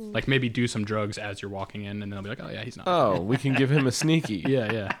 Like maybe do some drugs as you're walking in, and then they'll be like, oh, yeah, he's not. Oh, we can give him a sneaky. Yeah,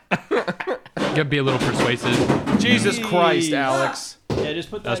 yeah. You got to be a little persuasive. Jesus Christ, Alex. Yeah, just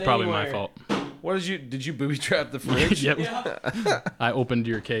put that That's probably my anywhere. fault. What did you booby trap the fridge? Yep. I opened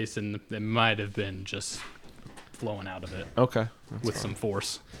your case, and it might have been just flowing out of it Okay. with some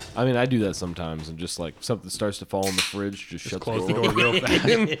force. I mean, I do that sometimes, and just like something starts to fall in the fridge, just shut Close the the door. door real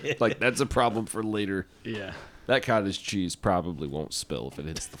fast. Like that's a problem for later. Yeah. That cottage cheese probably won't spill if it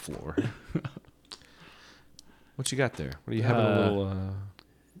hits the floor. What you got there? What are you having a little?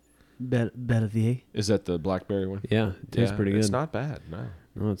 Better VA. Is that the blackberry one? Yeah, it tastes pretty good. It's not bad. No.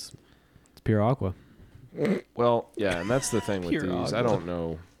 No, it's pure aqua. Well, yeah, and that's the thing with Pure these. I agua. don't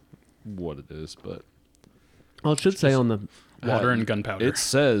know what it is, but Well, it should say on the Water and gunpowder. it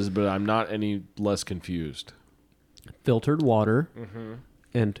says. But I'm not any less confused. filtered water Mm-hmm.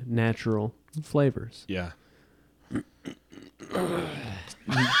 and natural flavors. Yeah.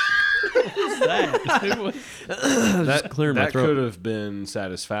 Just clearing my That throat. could have been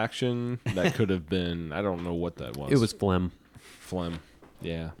satisfaction. That could have been. I don't know what that was. It was phlegm. phlegm.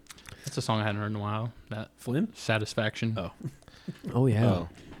 Yeah. That's a song I hadn't heard in a while. That Phlegm? Satisfaction. Oh. Oh yeah. Oh.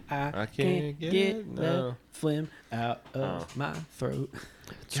 I can't get it, that no. phlegm out of Oh. my throat.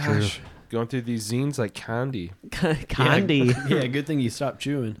 It's Gosh, going through these zines like candy. true. Candy. Yeah, good thing you stopped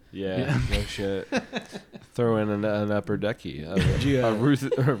chewing. Yeah, no shit. Throw in an upper decky.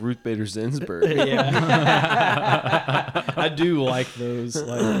 Ruth Bader Ginsburg. Yeah. I do like those.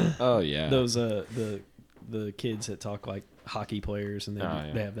 Like, Oh yeah. those the kids that talk like hockey players, and they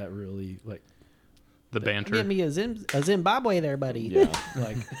have that really like The banter. Give me a Zimbabwe there, buddy. Yeah.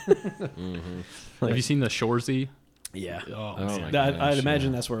 Like, Have you seen the Shorzy? yeah. Oh, Oh man. my I'd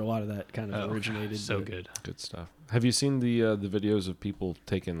imagine that's where a lot of that kind of Oh, originated. so but- good. Good stuff. Have you seen the videos of people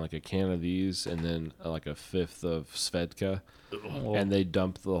taking like a can of these and then like a fifth of Svedka, and they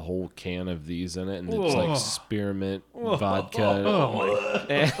dump the whole can of these in it, and it's like spearmint vodka.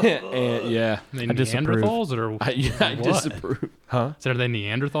 And yeah, They I disapprove. Neanderthals or I what? disapprove. Huh? So are they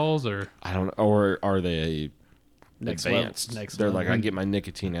Neanderthals or? I don't know. Or are they Next advanced? level- next They're level. like, I get my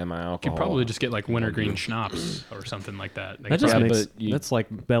nicotine and my You alcohol. could probably just get like wintergreen schnapps or something like that. They That could just probably- makes but you- that's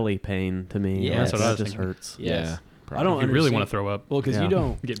like belly pain to me. Yeah, that's what I was that just thinking. hurts. Yeah. I don't if you really want understand- to throw up, Well, because Yeah. you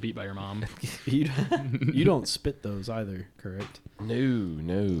don't get beat by your mom. you don't spit those either, correct?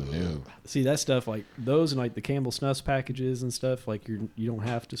 No. See that stuff like those and like the Campbell Snuffs packages and stuff. Like you don't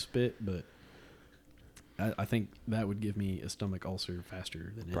have to spit, but I think that would give me a stomach ulcer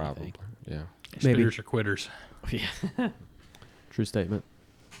faster than Probably. anything. Yeah. Maybe. Spitters are quitters. Yeah. True statement.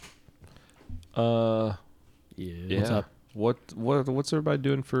 Yeah. Yeah. What's up? What's everybody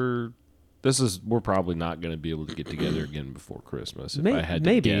doing for? We're probably not going to be able to get together again before Christmas. If I had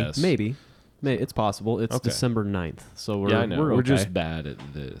to guess. Maybe. It's possible. It's Okay. December 9th, so we're Yeah, I know. we're We're okay. just bad at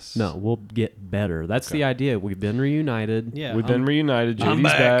this. No, we'll get better. That's Okay. the idea. We've been reunited. Yeah. We've been reunited. I'm JD's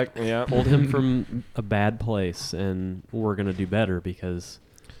back. back. Yeah. Pulled him from a bad place, and we're gonna do better because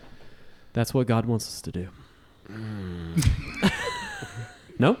that's what God wants us to do.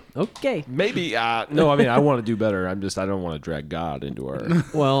 No? Okay. Maybe. No, I mean, I want to do better. I don't want to drag God into our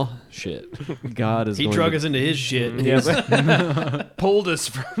Well, shit. God is He going drug to, us into his shit. Pulled us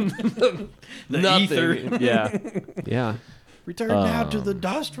from The nothing. ether. Yeah. Yeah. Return now to the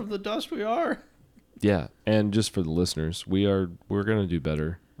dust. From the dust we are. Yeah. And just for the listeners, we're going to do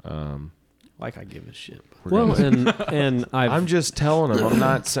better. Like I give a shit. We're Well, gonna- and I'm just telling them. I'm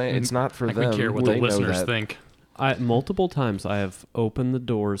not saying it's not for Like them. we care what They the know listeners that. think. multiple times I have opened the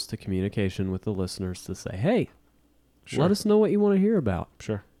doors to communication with the listeners to say, "Hey, Sure. let us know what you want to hear about."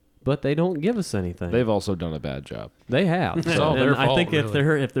 Sure. But they don't give us anything. They've also done a bad job. They have. It's all and their I fault, think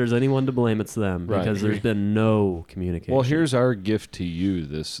really. if there's anyone to blame, it's them Right. because there's been no communication. Well, here's our gift to you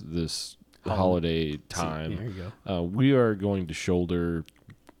this holiday time. There you go. We are going to shoulder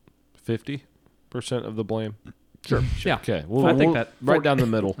 50% of the blame. Sure. Yeah. Okay. Well, I think that right down the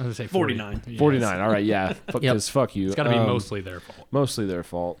middle. I was gonna say 49. Yeah, 49. All right. Yeah. Fuck you. It's got to be mostly their fault. Mostly their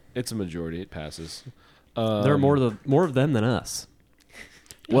fault. It's a majority. It passes. there are more of them than us.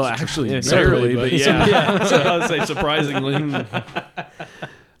 Well, actually, Yeah, barely, but yeah. So I would say surprisingly.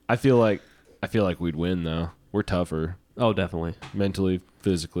 I feel like we'd win though. We're tougher Oh, definitely. mentally,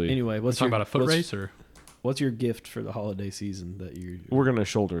 physically. Anyway, what's Talking your, about a foot what's- race or What's your gift for the holiday season that you? We're gonna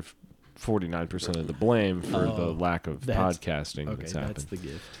shoulder 49% of the blame for the lack of that's- podcasting Okay, that's that's happened. the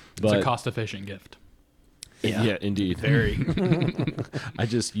gift. it's But a cost-efficient gift. yeah, indeed. Very.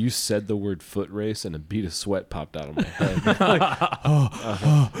 You said the word foot race and a bead of sweat popped out of my head.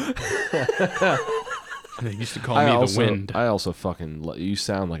 They used to call me the wind. I also fucking. You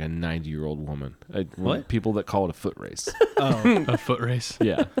sound like a 90-year-old woman. What? People that call it a foot race. Oh, A foot race.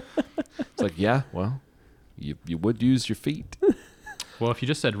 Yeah. It's like, yeah, well, you would use your feet. Well, if you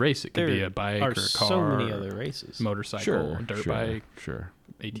just said race, it could be there a bike are or a car, so many or other races. motorcycle, dirt bike, Sure.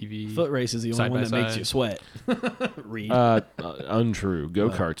 ATV. Foot race is the only Side one by that makes side. you sweat. Read. Untrue.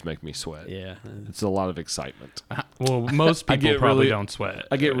 Go-karts make me sweat. Yeah. It's a lot of excitement. Well, most I people get probably really- don't sweat.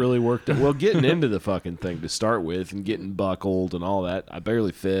 I get really worked up. Well, getting into the fucking thing to start with and getting buckled and all that, I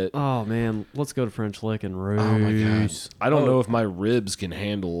barely fit. Oh man, let's go to French Lick and race. Oh my god! I don't know if my ribs can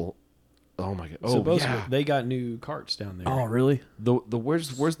handle. Oh my god! Oh Supposedly, yeah. they got new carts down there. Oh really? The where's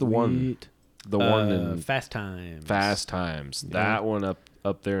the one? Sweet. The one in Fast Times. Fast Times. That one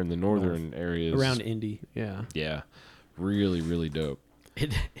up there in the northern areas Around Indy. Yeah. Yeah, really dope.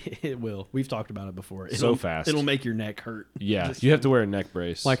 It will. We've talked about it before. So fast. It'll make your neck hurt. Yeah, Just- you have to wear a neck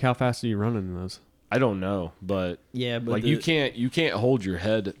brace. Like how fast are you running in those? I don't know, but Yeah, but like you can't hold your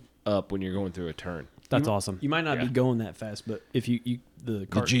head up when you're going through a turn. That's awesome. You might not be going that fast, but if the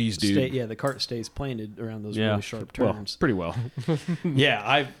cart G's, dude. the cart stays planted around those Yeah. really sharp Well, turns. pretty well. Yeah,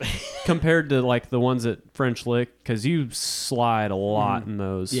 I've Compared to like the ones at French Lick, because you slide a lot in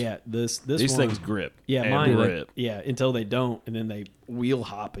those. yeah this These one, things grip. yeah and mine grip. yeah until they don't, and then they wheel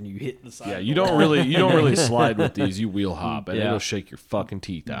hop and you hit the side. Yeah, you don't really slide with these. You wheel hop and Yeah. it'll shake your fucking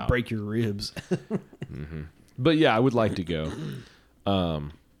teeth out. break your ribs. But yeah, I would like to go.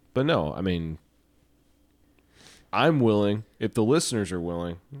 But no, I mean, I'm willing, if the listeners are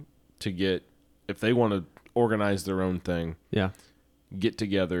willing, if they want to organize their own thing, get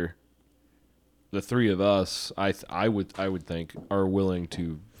together. The three of us, I would think, are willing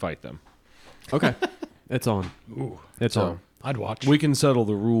to fight them. Okay, it's on. Ooh, it's on. I'd watch. We can settle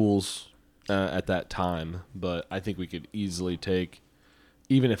the rules at that time, but I think we could easily take,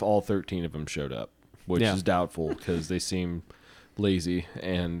 even if all 13 of them showed up, which is doubtful because they seem lazy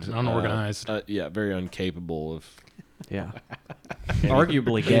and unorganized. Very incapable of. Yeah,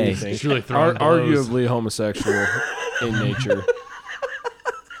 arguably gay. It's really arguably homosexual in nature.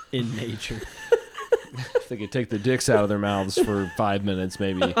 In nature. If they could take their dicks out of their mouths for 5 minutes,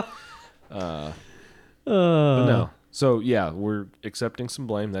 maybe. But no. So, yeah, we're accepting some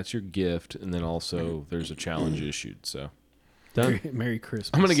blame. That's your gift. And then also there's a challenge issued. So, done. Merry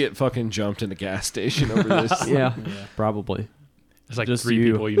Christmas. I'm going to get fucking jumped in the gas station over this. yeah, probably. It's like just 3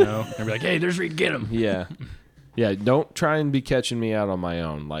 people, you know. They'll be like, hey, there's Reed, get him. Yeah. Yeah, don't try and be catching me out on my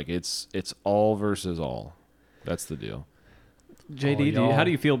own. Like, it's all versus all. That's the deal. JD, how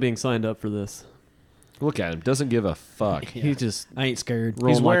do you feel being signed up for this? Look at him. Doesn't give a fuck. Yeah. I ain't scared.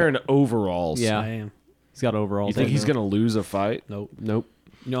 He's wearing overalls. Yeah. I am. He's got overalls. You think he's going to lose a fight? Nope. Nope.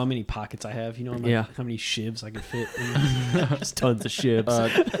 You know how many pockets I have? You know how many shivs I could fit in? Just tons of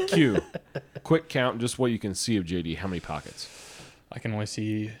shivs. Q. Quick count, just what you can see of JD. How many pockets? I can only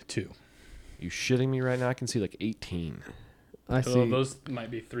see 2. You shitting me right now? I can see like 18. I see. Those might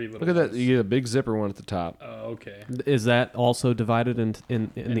be 3 little Look at that. ones. You get a big zipper one at the top. Oh, okay. Is that also divided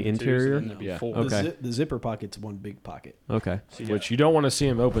in the interior? Yeah. Okay. The zipper pocket's one big pocket. Okay. So, Which you don't want to see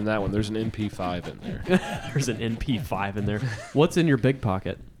him open that one. There's an NP5 in there. There's an NP5 in there. What's in your big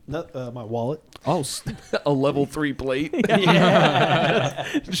pocket? My wallet. Oh, a level 3 plate.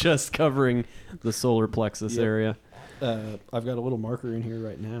 Just covering the solar plexus area. I've got a little marker in here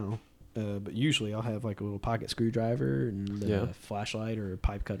right now. But usually I'll have like a little pocket screwdriver and a flashlight or a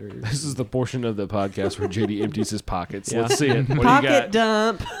pipe cutter. This is the portion of the podcast where JD empties his pockets. Yeah. Let's see it. What Pocket do you got?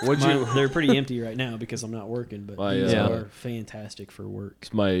 dump. They're pretty empty right now because I'm not working, but these are fantastic for work.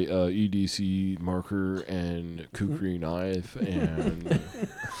 It's my EDC marker and kukri knife and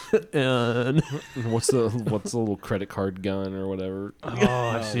And what's the little credit card gun or whatever. Oh,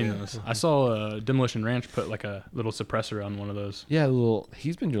 I've seen those. I saw Demolition Ranch put like a little suppressor on one of those. Yeah,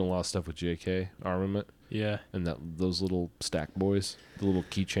 he's been doing a lot of stuff with JK Armament. Yeah. And those little stack boys, the little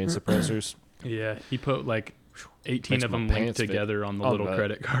keychain suppressors. Yeah, he put like 18 Makes of my them linked pants fit. together on the Oh, little right.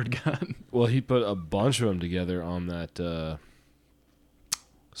 credit card gun. Well, he put a bunch of them together on that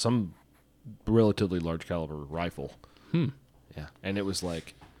some relatively large caliber rifle. Yeah, and it was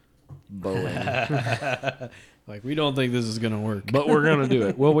like Boeing. Like, we don't think this is gonna work, But we're gonna do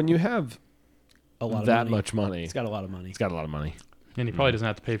it. Well, when you have a lot of that money. much money, It's got a lot of money. it's got a lot of money. And he probably doesn't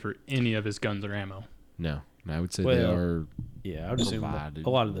have to pay for any of his guns or ammo. No, I would say Well, they are Yeah, I would assume Provided. a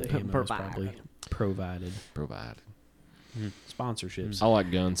lot of the ammo is probably provided. provided. Sponsorships. I like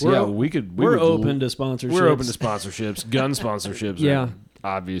guns. We're yeah, o- we could. We're would open to sponsorships. We're open to sponsorships. Gun sponsorships. Yeah.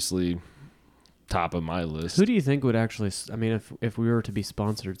 Are obviously top of my list. who do you think would actually? I mean, if we were to be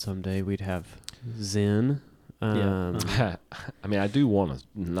sponsored someday, we'd have Zen. Yeah. I mean, I do want to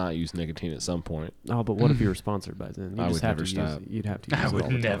not use nicotine at some point. Oh, but what if you were sponsored by Zen? You I just would have never to stop. use. You'd have to I use it would all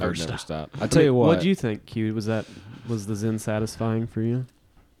the time. I never would never stop. stop. I tell you what. What do you think, Q? Was the Zen satisfying for you?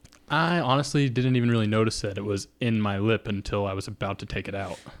 I honestly didn't even really notice that it was in my lip until I was about to take it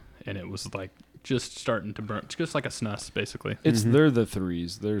out. And it was like just starting to burn. It's just like a snus, basically. They're the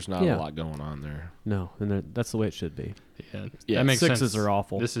threes. There's not Yeah. a lot going on there. No, and that's the way it should be. Yeah, Yeah, that makes sixes sense. are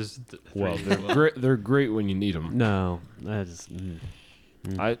awful. This is Well, they're great. They're great when you need them. No, that is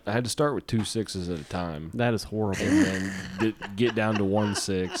I had to start with 2 6s at a time. that is horrible. And then get down to 1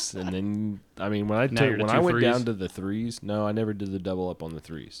 6, and then I mean when Now you're to I two went threes? down to the threes, no, I never did the double up on the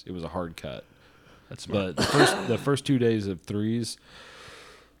threes. It was a hard cut. That's smart. But the first 2 days of threes,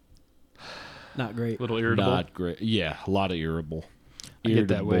 Not great. A little irritable. not great. Yeah, a lot of irritable. I get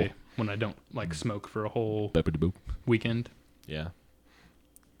that way when I don't like smoke for a whole Boop. weekend. Yeah,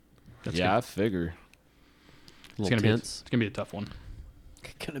 That's yeah, good. I figure. It's little gonna be tense. it's gonna be a tough one.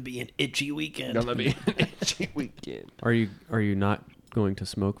 Gonna be an itchy weekend. Gonna be an itchy weekend. Are you not going to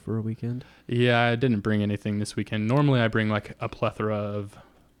smoke for a weekend? Yeah, I didn't bring anything this weekend. Normally, I bring like a plethora of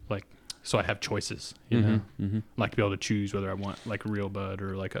like, so I have choices. You know, like to be able to choose whether I want like real bud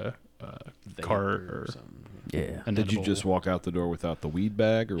or like a cart or something. Yeah. an Did you edible. just walk out the door without the weed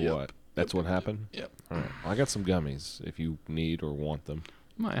bag or Yep. what? That's what happened? Yep. All right. I got some gummies if you need or want them.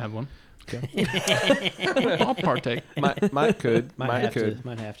 Might have one. Okay. I'll partake. might could. Might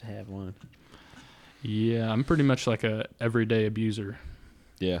have to have one. Yeah, I'm pretty much like a everyday abuser.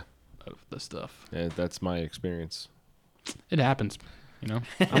 Yeah. of the stuff. Yeah, that's my experience. It happens. You know,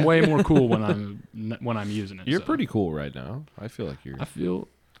 I'm way more cool when I'm using it. You're so. pretty cool right now. I feel like you're. I feel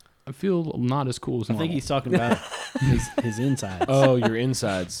not as cool as I normal. think he's talking about his insides. Oh, your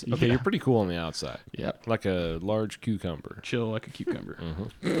insides. Okay, Yeah. you're pretty cool on the outside. Yep. Like a large cucumber. Chill like a cucumber.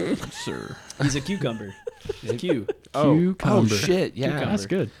 Sir. He's a cucumber. He's a Q. Cucumber. shit! Yeah, Cucumber. That's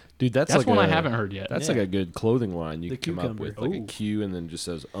good. dude, that's That's like one I haven't heard yet. That's Yeah. like a good clothing line you The could come up cucumber. with, like a Ooh. Q and then just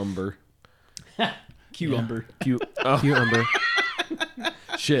says umber. Q-umber. Q. Oh, Cucumber.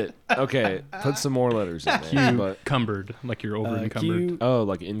 shit. Okay, put some more letters in there. But Cumbered, like you're over encumbered. oh,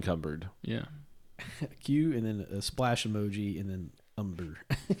 like encumbered. Yeah. Q, and then a splash emoji, and then umber.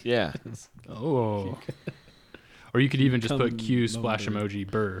 Yeah. Oh. Or you could even just put Q splash Cucumber. emoji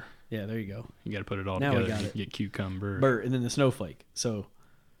burr. Yeah, there you go. You got to put it all Now we together. got and it. You get cucumber. Burr, and then the snowflake. So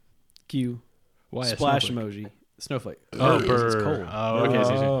Q, Why a splash snowflake? emoji, snowflake. Oh, because it's burr. cold. Oh, okay.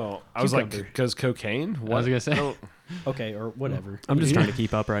 So, Oh, I was like, Cucumber. because cocaine? I was gonna say. Okay, or whatever. I'm just trying to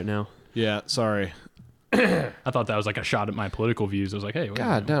keep up right now. Yeah, sorry. I thought that was like a shot at my political views. I was like, hey, wait a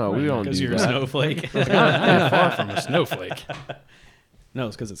God, minute. no, we don't Because do you're a that. snowflake. I'm far from a snowflake. No,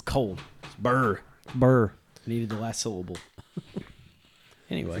 it's because it's cold. It's burr. Burr. Needed the last syllable.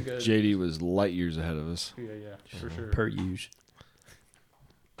 Anyway, JD was light years ahead of us. Yeah, for sure. per usual.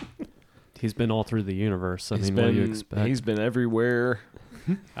 He's been all through the universe. I mean, what do you expect? He's been everywhere,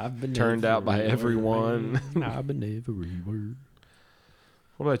 I've been turned out by everywhere, everyone. man. I've been everywhere.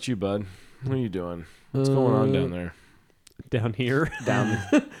 What about you, bud? What are you doing? What's going on down there? Down here? Down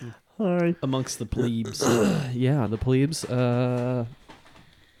Hi. amongst the plebes. Yeah, the plebes.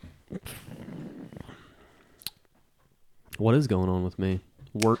 What is going on with me?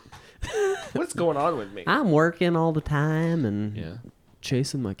 Work. What's going on with me? I'm working all the time and Yeah.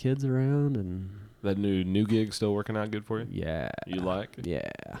 chasing my kids around and That new gig still working out good for you? yeah. You like Yeah,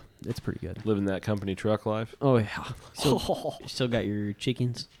 it's pretty good. living that company truck life? Oh yeah. Still got your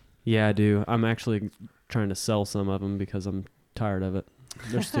chickens? Yeah, I do. I'm actually trying to sell some of them because I'm tired of it.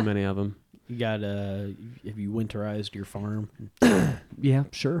 There's too many of them. You got have you winterized your farm? Yeah,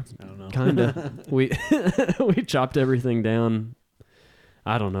 sure. I don't know. Kinda. we we chopped everything down.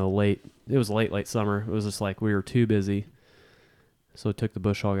 I don't know. Late. It was late summer. It was just like we were too busy. So I took the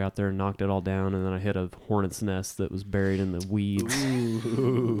bush hog out there and knocked it all down, and then I hit a hornet's nest that was buried in the weeds.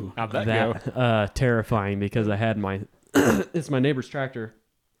 Ooh. How'd that go? Terrifying because I had my it's my neighbor's tractor,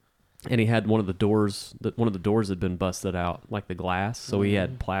 and he had one of the doors had been busted out, like the glass, so he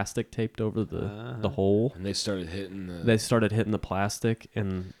had plastic taped over the hole. And they started hitting the... They started hitting the plastic,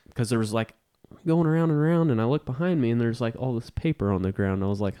 and because there was like going around and around, and I looked behind me, and there's like all this paper on the ground. I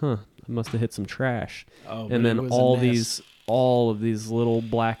was like, huh, I must have hit some trash. Oh, but And then it was a all nest. of these little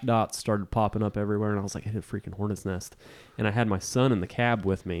black dots started popping up everywhere, and I was like, I hit a freaking hornet's nest. And I had my son in the cab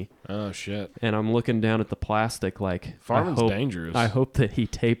with me, Oh, shit. and I'm looking down at the plastic like, Farming's dangerous. I hope that he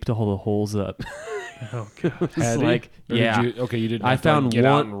taped all the holes up. Oh, God. It's Had he? like, Or did yeah. you didn't I have to, like, found get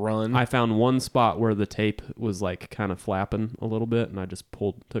out one- and run? I found one spot where the tape was like kind of flapping a little bit, and I just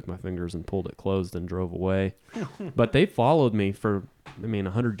took my fingers and pulled it closed and drove away. But they followed me for,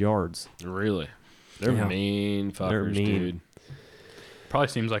 100 yards. Really? They're Yeah. mean fuckers, They're mean. dude. Probably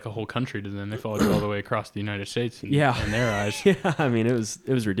seems like a whole country to them. They followed you all the way across the United States. In their eyes. Yeah, it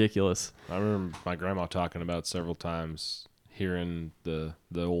was ridiculous. I remember my grandma talking about several times hearing the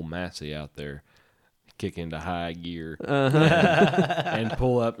old Massey out there kick into high gear and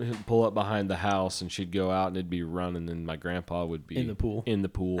pull up behind the house, and she'd go out and it'd be running, and my grandpa would be In the pool,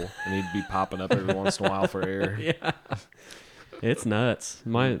 and he'd be popping up every once in a while for air. Yeah, it's nuts.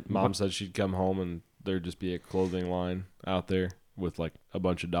 My Mom said she'd come home and there'd just be a clothing line out there with like a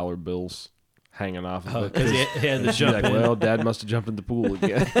bunch of dollar bills hanging off of it. Because he had to She'd be jump like, in. well, Dad must have jumped in the pool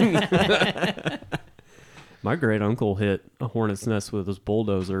again. My great uncle hit a hornet's nest with his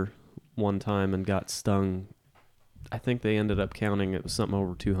bulldozer one time and got stung. I think they ended up counting it was something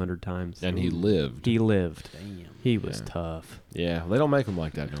over 200 times. And he lived. He lived. Damn. He was tough. Yeah, they don't make them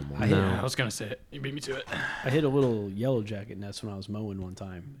like that no more. Yeah, I was going to say it. You beat me to it. I hit a little yellow jacket nest when I was mowing one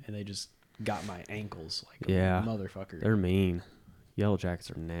time, and they just got my ankles like a Yeah. motherfucker. They're mean. Yellow jackets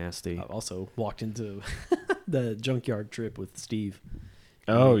are nasty. I've also walked into the junkyard trip with Steve.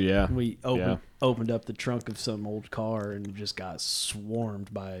 Oh, yeah. We opened up the trunk of some old car and just got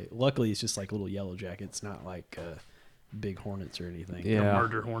swarmed by. Luckily, it's just like little yellow jackets, not like big hornets or anything. Yeah. A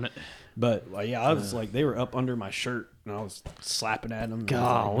murder hornet. But yeah, I was like, they were up under my shirt, and I was slapping at them.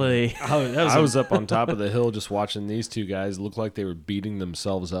 Golly. I was up on top of the hill just watching these two guys look like they were beating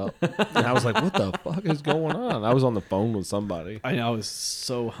themselves up. And I was like, what the fuck is going on? I was on the phone with somebody. I was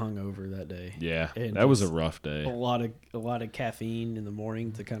so hungover that day. Yeah, And that was a just rough day. A lot of caffeine in the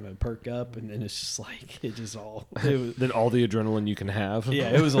morning to kind of perk up, and then it's just like it was Then all the adrenaline you can have. yeah,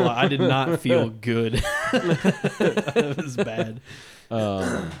 it was a lot. I did not feel good. It was bad.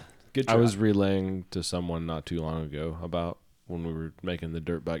 Good try. I was relaying to someone not too long ago about when we were making the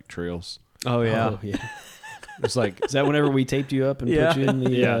dirt bike trails. Oh yeah. Oh, yeah. It's like Is that whenever we taped you up and put you in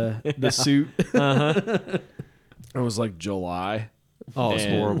the suit? it was like July. Oh, it's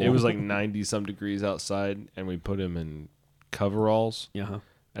and horrible. It was like 90 some degrees outside, and we put him in coveralls Uh-huh.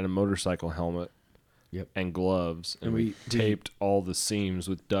 and a motorcycle helmet. Yep. And gloves, and And we we taped all the seams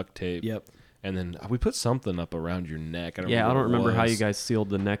with duct tape. Yep. And then we put something up around your neck. I don't remember what it how you was. guys sealed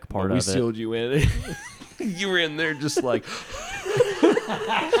the neck part But of we it. sealed you in. You were in there just like.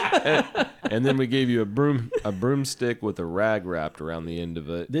 and then we gave you a broomstick with a rag wrapped around the end of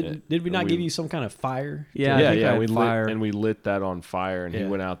it. Did we not give you some kind of fire? Yeah, I think I had we fire. lit that on fire, and he Yeah.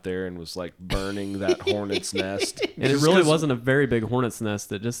 went out there and was like burning that hornet's nest. And it Just really 'cause- wasn't a very big hornet's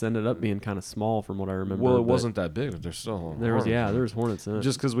nest. It just ended up being kind of small from what I remember. Well, it but wasn't that big, but there's still There was hornets. there was hornets in it.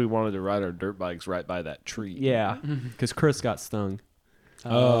 Just because we wanted to ride our dirt bikes right by that tree. yeah, because Chris got stung.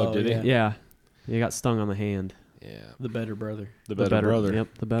 Oh, did he? yeah. Yeah, he got stung on the hand. Yeah. The better brother. The better brother.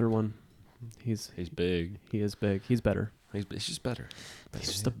 Yep, the better one. He's big. He is big. He's better. He's just better.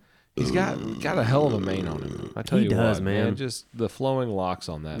 He's just a He's got a hell of a mane on him. I tell He you does, what, man. Just the flowing locks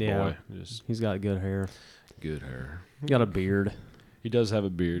on that Yeah. boy. Just He's got good hair. good hair. He got a beard. He does have a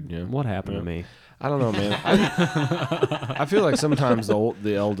beard. Yeah. What happened Yeah. to me? I don't know, man. I feel like sometimes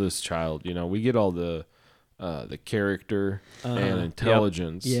the eldest child, we get all the character and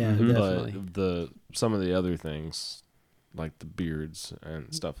intelligence. Yeah, but definitely. some of the other things, like the beards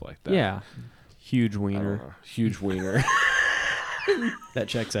and stuff like that. Yeah, huge I don't wiener. know. Huge wiener. That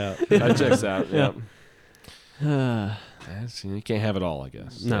checks out. That checks out. Yeah. Uh, You can't have it all, I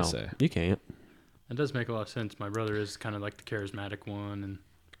guess. no, They say. you can't. That does make a lot of sense. My brother is kind of like the charismatic one, and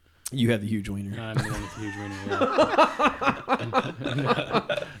You have the huge wiener. I'm the one with the huge wiener. Yeah.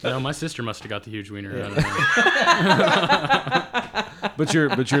 No, my sister must have got the huge wiener. I don't know. But you're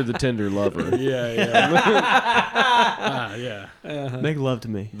the tender lover. Yeah. Make love to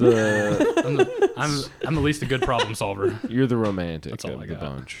me. I'm at least a good problem solver. You're the romantic That's all of I the got.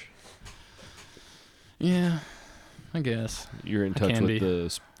 bunch. Yeah, I guess. You're in touch can with be.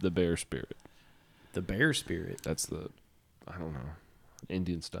 the bear spirit. The bear spirit. That's I don't know,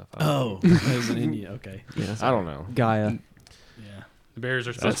 Indian stuff. Oh, that was an Indian. Okay. Yeah, I don't know. Gaia, Yeah. The bears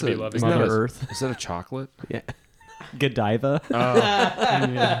are supposed to be loving. isn't Mother that a- Earth. Is that a chocolate? Yeah, Godiva.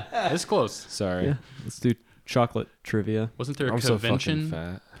 Yeah. It's close. Sorry, Yeah, let's do chocolate trivia. Wasn't there a I'm so fucking convention?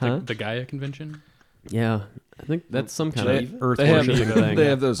 fat. Huh? The Gaia convention? Yeah, I think that's some kind They, of Earth they have, worshiping thing. they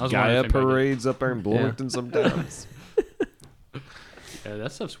have those I was wondering Gaia if anybody did. parades up there in Bloomington sometimes. Yeah,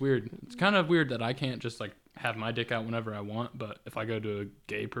 that stuff's weird. It's kind of weird that I can't just like have my dick out whenever I want, but if I go to a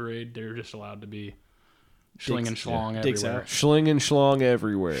gay parade, they're just allowed to be schling and schlong Dicks everywhere. out. Schling and schlong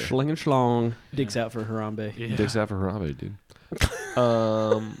everywhere. Schling and schlong. Dicks out for Harambe. Yeah. Dicks out for Harambe, dude.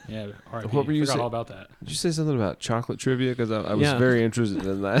 Yeah, RIP. What were you Forgot saying? all about that. Did you say something about chocolate trivia? Because I was Yeah. very interested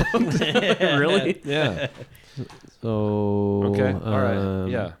in that. Really? Yeah. So Okay. All right.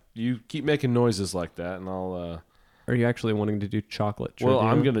 Yeah. You keep making noises like that, and I'll. Are you actually wanting to do chocolate trivia? Well,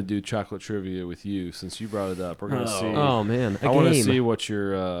 I'm gonna do chocolate trivia with you since you brought it up. We're gonna see. Oh man, I want to see what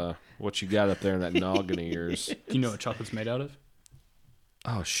what you got up there in that noggin of yours. Do you know what chocolate's made out of?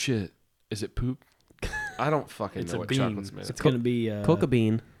 Oh shit! Is it poop? I don't fucking It's know a what bean. chocolate's made. It's of. going to be coca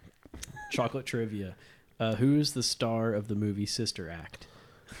bean. chocolate trivia. Who is the star of the movie Sister Act?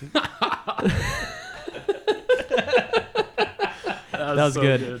 That was so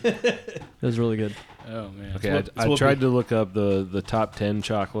good. That was really good. Oh man. Okay, I tried to look up the top 10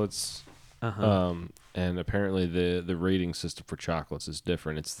 chocolates, Uh-huh. and apparently the rating system for chocolates is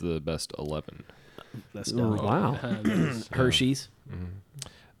different. It's the best 11. That's Oh, dumb. wow. Hershey's,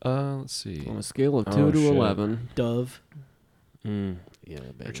 Let's see. On a scale of 2 Oh, to shit. 11. Dove. Yeah,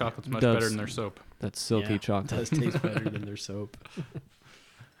 Their baby. chocolate's much Does- better than their soap. That's silky Yeah, chocolate. does taste better than their soap.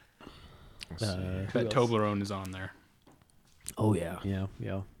 Let's see. That Who else? Toblerone is on there. Oh yeah. Yeah.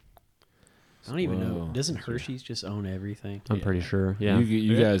 I don't even know. Whoa. Doesn't Hershey's just own everything? I'm pretty sure. Yeah. You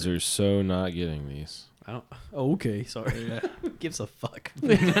Yeah. guys are so not getting these. I don't. Oh, okay. Sorry. Yeah. Who gives a fuck? All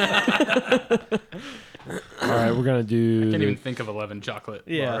right, we're gonna do Can't the even think of 11 chocolate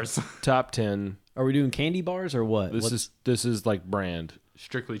Yeah. bars. top 10. Are we doing candy bars or what? This is like brand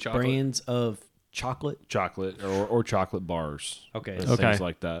Strictly chocolate. brands of chocolate. or chocolate bars. Okay. Things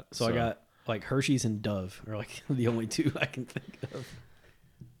like that. So I got like Hershey's and Dove are like the only two I can think of.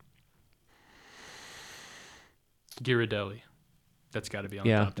 Ghirardelli. That's got to be on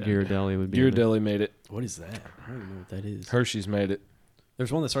the top 10. Ghirardelli would be. in there. Ghirardelli made it. What is that? I don't even know what that is. Hershey's made it.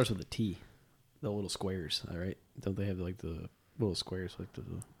 There's one that starts with a T. The little squares, all right? Don't they have like the little squares, like the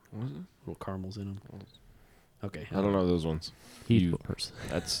little caramels in them? Okay. I don't know those ones. Heat bars.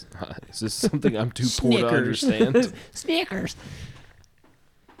 That's is this something I'm too poor to understand? Snickers.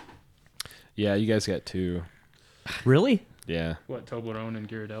 Yeah, you guys got 2. Really? Yeah. What, Toblerone and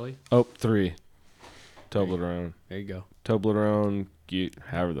Ghirardelli? Oh, 3. Toblerone. There you go. Toblerone,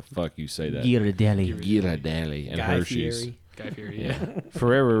 however the fuck you say that. Ghirardelli and Guy Hershey's. Fieri. Guy Fieri, yeah.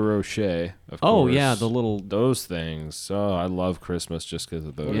 Ferrero Rocher, of Oh course. yeah, the little. Those things. Oh, I love Christmas just because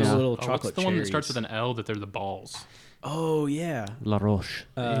of those. What are the little Oh, chocolate what's the one that cherries? starts with an L that they're the balls? Oh, yeah. La Roche.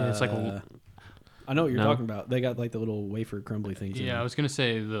 Yeah, it's like I know what you're No. talking about. They got like the little wafer crumbly things in yeah, I them. was gonna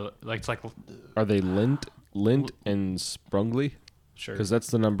say it's like Are they Lindt and Sprungly? Sure. Because that's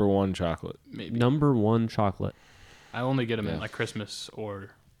the number 1 chocolate. maybe. Number 1 chocolate. I only get them Yeah. at like Christmas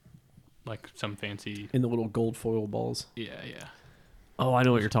or like some fancy. In the little gold foil balls. Yeah. Oh, I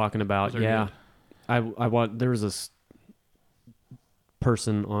know what you're talking about. Those are Yeah, I want. There was this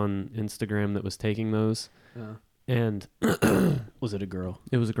person on Instagram that was taking those, and Was it a girl?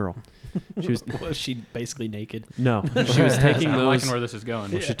 it was a girl. She was Was she basically naked? no, she was taking I'm liking those. where this is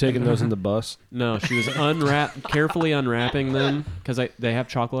going. Was she taking those in the bus? No, she was carefully unwrapping them because they have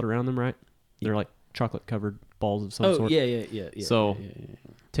chocolate around them, right? They're like chocolate covered balls of some Oh, sort. yeah. So- yeah.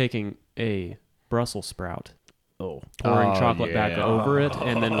 Taking a Brussels sprout, Oh. pouring Oh, chocolate back yeah. over it,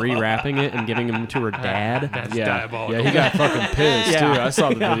 and then rewrapping it and giving them to her dad. That's Yeah. diabolical. Yeah, he got fucking pissed, Yeah. too. I saw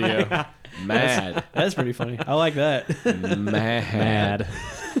the video. Mad. That's pretty funny. I like that. Mad.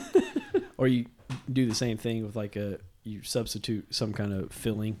 Or you do the same thing with like you substitute some kind of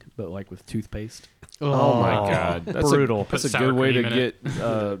filling, but like with toothpaste. Oh, my God. That's brutal. That's a Put sour good way to cream in it.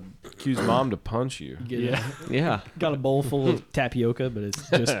 get Q's mom to punch you. Yeah. Yeah. Got a bowl full of tapioca, but it's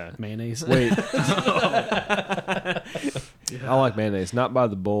just mayonnaise. Wait. I like mayonnaise, not by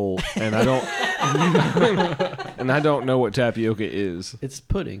the bowl, and I don't. And I don't know what tapioca is. It's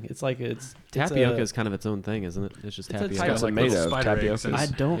pudding. It's like Tapioca is kind of its own thing, isn't it? It's just It's a tapioca. type What's of it made little of? spider eggs Tapioca. and- I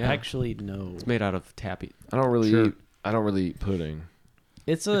don't Yeah. actually know. It's made out of tappy. I don't really Sure. eat. I don't really eat pudding.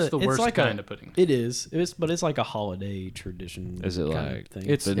 It's It's the worst like kind of pudding. It is. But it's like a holiday tradition. Is it kind of like thing?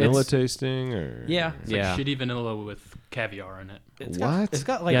 It's- vanilla tasting or? yeah. It's Yeah. like shitty vanilla with caviar in it. It's What? Got, it's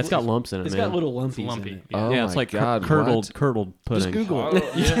got like Yeah, it's got lumps in it, It's man. got little lumpies lumpy. in it. Yeah. Oh Yeah, it's my like God, curdled what? pudding. Just Google it.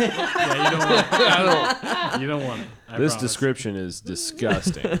 Yeah, you don't want it. You don't want it. I This promise. description is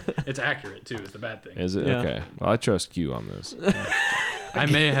disgusting. It's accurate too. Is the bad thing. Is it? Yeah. Okay. Well, I trust Q on this. I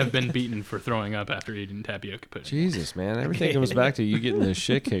may have been beaten for throwing up after eating tapioca pudding. Jesus, man. Everything comes back to you getting the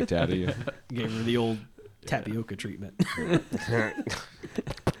shit kicked out of you. Gave her the old tapioca treatment.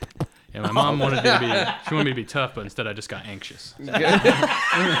 Yeah, my mom wanted me to be. She wanted me to be tough, but instead I just got anxious.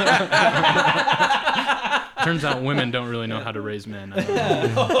 Turns out women don't really know how to raise men. I don't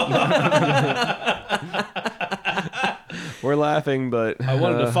know. We're laughing, but I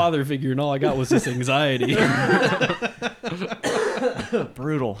wanted a father figure, and all I got was this anxiety.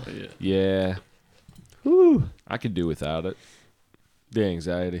 Brutal. yeah. Whew. I could do without it. The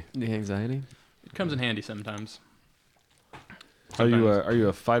anxiety. The anxiety. It comes in handy sometimes. Are you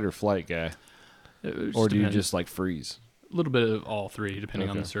a fight or flight guy, It or do you depends. just like freeze? A little bit of all three, depending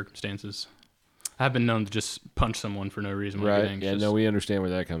on Okay. the circumstances. I've been known to just punch someone for no reason when I get Right. anxious. Yeah. No, we understand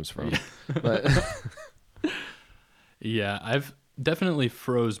where that comes from. But Yeah, I've definitely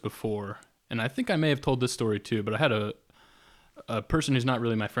froze before, and I think I may have told this story too. But I had a person who's not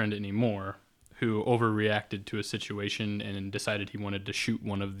really my friend anymore who overreacted to a situation and decided he wanted to shoot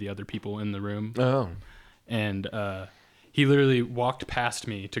one of the other people in the room. oh, And he literally walked past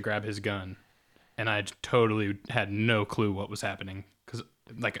me to grab his gun, and I totally had no clue what was happening. Because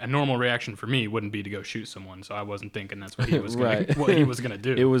like a normal reaction for me wouldn't be to go shoot someone, so I wasn't thinking that's what he was gonna, Right. what he was gonna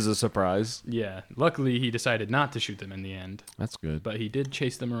do. it was a surprise. Yeah. Luckily, he decided not to shoot them in the end, That's good. but he did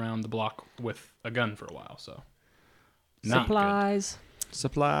chase them around the block with a gun for a while. So not good.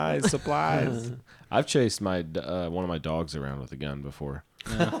 Supplies. I've chased my one of my dogs around with a gun before.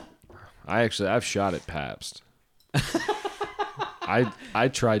 I've shot at Pabst. I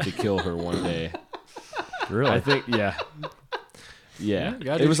tried to kill her one day. Really? I think yeah. Yeah, you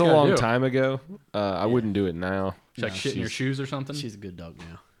gotta do It was a what you gotta long do. time ago. I wouldn't do it now. Like shit in your shoes or something. She's a good dog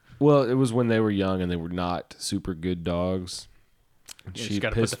now. Well, it was when they were young and they were not super good dogs. You just got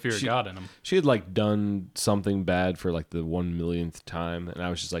to put the fear of God in them. She had like done something bad for like the 1 millionth time, and I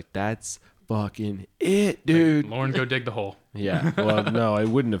was just like, "That's fucking it, dude." Like, Lauren, go dig the hole. Yeah. Well, no, it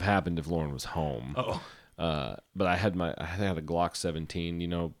wouldn't have happened if Lauren was home. Oh. But I had a Glock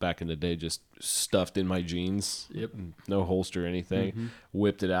 17, back in the day, just stuffed in my jeans. Yep. No holster or anything. Mm-hmm.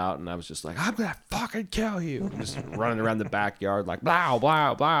 Whipped it out, and I was just like, "I'm gonna fucking kill you!" Just running around the backyard like, "Blow,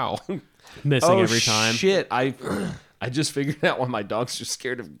 blow, blow." Missing every time. Shit! I just figured out why my dogs are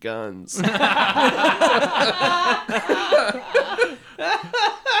scared of guns.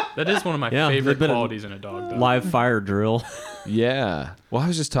 That is one of my favorite qualities in a dog, though. Live fire drill. Yeah. Well, I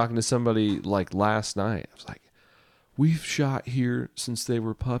was just talking to somebody like last night. I was like, "We've shot here since they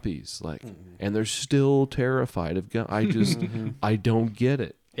were puppies, and they're still terrified of guns. I just, I don't get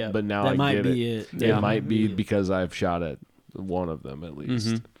it." Yeah, but now that I might get be it. it. It might be because I've shot at one of them at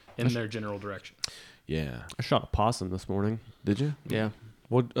least. in their general direction. Yeah. I shot a possum this morning. Did you? Yeah.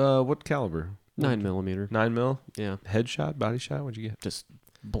 What caliber? 9mm. 9mm? Yeah. Headshot, body shot? What'd you get? Just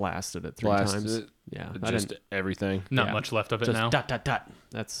blasted it 3 Blasted times. it? Yeah. Just everything. Not much left of it just now. dot, dot, dot.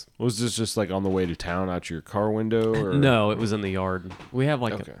 That's Was this just like on the way to town out your car window? Or? no, it was in the yard. We have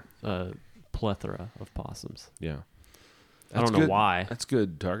like Okay. a plethora of possums. Yeah. I don't know good. why. That's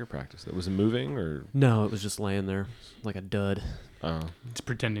good target practice. It was moving or? No, it was just laying there like a dud. It's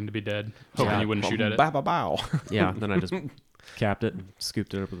pretending to be dead, hoping you wouldn't shoot at it. Bow, bow, bow. Yeah, then I just capped it, and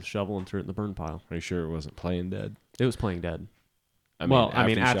scooped it up with a shovel, and threw it in the burn pile. Are you sure it wasn't playing dead? It was playing dead. You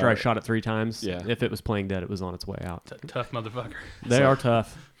after I it. shot it 3 times, Yeah. if it was playing dead, it was on its way out. It's a tough motherfucker. They are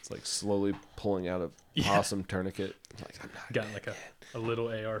tough. It's like slowly pulling out a possum tourniquet. Like, I'm not Got like a little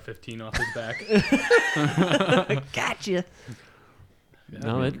AR-15 off his back. Gotcha.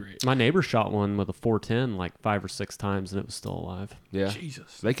 No, my neighbor shot one with a 410 like 5 or 6 times, and it was still alive. Yeah.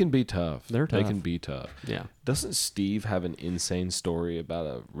 Jesus. They can be tough. They're They tough. can be tough. Yeah. Doesn't Steve have an insane story about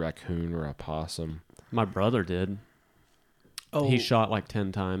a raccoon or a possum? My brother did. Oh, He shot like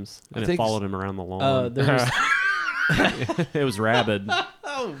 10 times, and it think followed him around the lawn. there's It was rabid.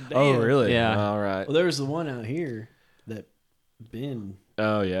 oh damn. Oh, really? Yeah. All right. Well, there's the one out here that Ben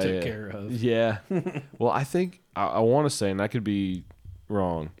Oh, yeah. took care of. Yeah. Well, I think, I want to say, and I could be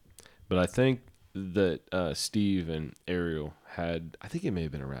wrong, but I think that Steve and Ariel had, I think it may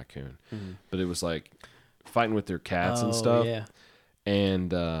have been a raccoon, but it was like fighting with their cats and stuff. Yeah.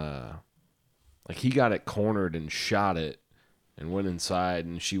 And like he got it cornered and shot it and went inside,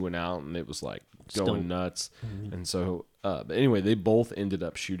 and she went out, and it was like going nuts. And so, but anyway, they both ended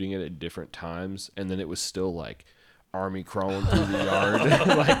up shooting it at different times, and then it was still like army crawling through the yard.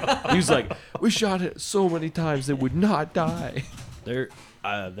 Like, he was like, "We shot it so many times it would not die." There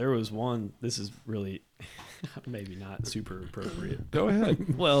was one. This is really maybe not super appropriate. Go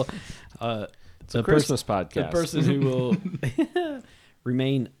ahead. Well, It's a Christmas podcast. The person who will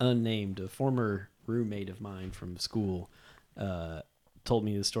remain unnamed, a former roommate of mine from school, told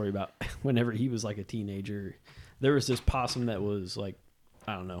me this story about whenever he was like a teenager. There was this possum that was like,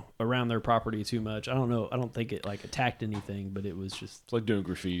 I don't know, around their property too much. I don't know. I don't think it like attacked anything, but it was just It's like doing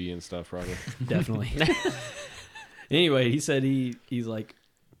graffiti and stuff, probably. definitely. Anyway, he said he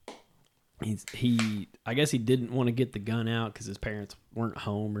I guess he didn't want to get the gun out because his parents weren't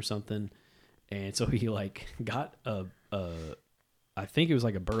home or something, and so he like got a I think it was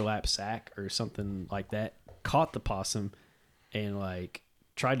like a burlap sack or something like that, caught the possum, and like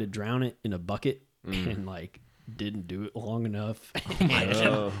tried to drown it in a bucket, and like didn't do it long enough.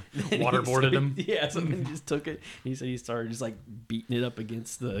 Waterboarded him. Yeah, so he just took it. He said he started just like beating it up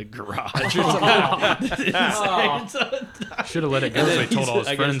against the garage or something. Should have let it go. So he told all his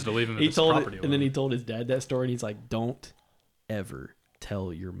friends to leave him at his property. And then he told his dad that story, and he's like, "Don't ever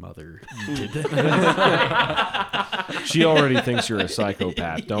tell your mother you did that." She already thinks you're a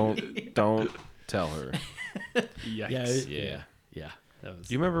psychopath. Don't tell her. Yikes. Yeah. That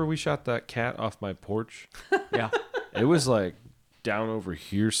was. You remember we shot that cat off my porch? Yeah. It was like down over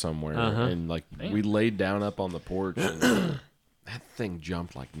here somewhere, and like we laid down up on the porch, and that thing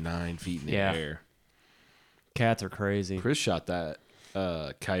jumped like 9 feet in the air. Cats are crazy. Chris shot that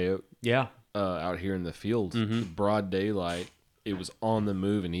coyote Yeah. out here in the field, broad daylight. It was on the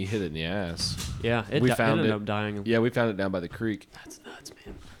move, and he hit it in the ass. Yeah. It ended up dying. Yeah, we found it down by the creek. That's nuts,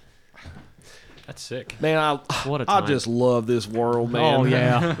 man. That's sick. Man, What a I time. just love this world, man. Oh,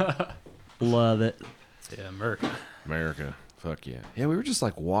 yeah. Love it. Yeah, America. America. Fuck yeah. Yeah, we were just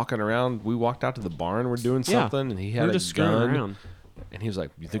like walking around. We walked out to the barn. We're doing Yeah. something, and he We had were a just screwing gun. around. And he was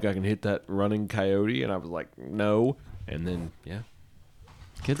like, "You think I can hit that running coyote?" And I was like, "No." And then, yeah,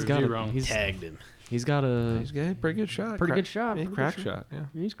 Kid's Proved got you it. wrong. Tagged him. He's got a. he's got a pretty good shot. Pretty good shot, Yeah, pretty crack good shot. Yeah,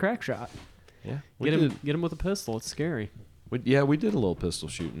 He's crack shot. yeah. Get him with a pistol. It's scary. We did a little pistol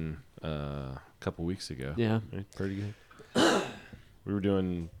shooting a couple weeks ago. Yeah. Pretty good. We were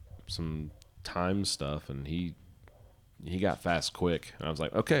doing some time stuff, and he got fast quick. And I was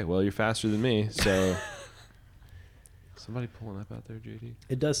like, okay, well, you're faster than me, so... Somebody pulling up out there, JD?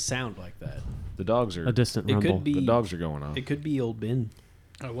 It does sound like that. The dogs are... A distant It rumble. could be. The dogs are going off. It could be old Ben.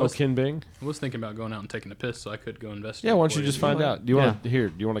 Oh, Ken Bing? I was thinking about going out and taking a piss, so I could go investigate. Yeah, why don't for you just find out? Do you want do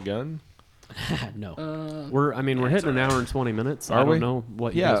you want a gun? No. We're hitting an hour and 20 minutes. Are I we? don't know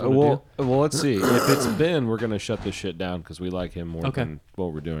what you guys want to do. Well, let's see. If it's Ben, we're going to shut this shit down because we like him more Okay. than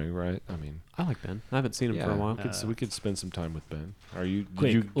what we're doing, right? I mean, I like Ben. I haven't seen him for a while. we could spend some time with Ben. Did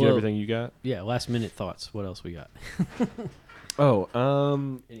Quick, you get well- everything you got? Yeah, last minute thoughts. What else we got?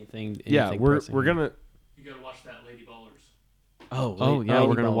 Anything yeah, we're pressing? gonna. You gotta watch that Lady Ballers. Oh, yeah,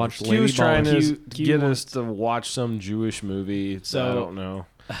 we're gonna watch Q was Lady trying to Q get wants- us to watch some Jewish movie. So I don't know.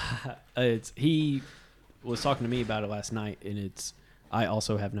 He was talking to me about it last night, and I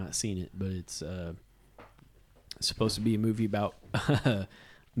also have not seen it, but it's supposed to be a movie about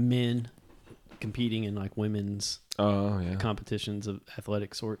men competing in like women's competitions of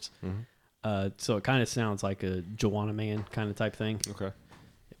athletic sorts. So it kind of sounds like a Joanna Man kind of type thing. Okay.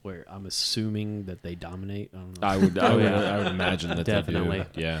 Where I'm assuming that they dominate. I don't know. I would imagine that Definitely. they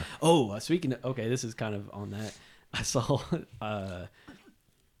do. Yeah. Oh, speaking of, okay, this is kind of on that. I saw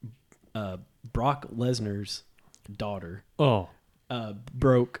Brock Lesnar's daughter Oh,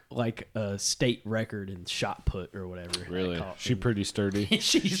 broke like a state record in shot put or whatever. Really? She pretty sturdy.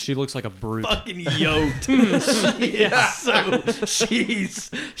 she looks like a brute. fucking yoked.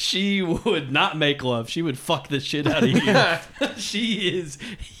 She would not make love. She would fuck the shit out of you. She is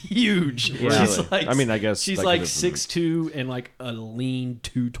huge. Really? She's like, I mean, I guess she's that like could've- 6'2" and like a lean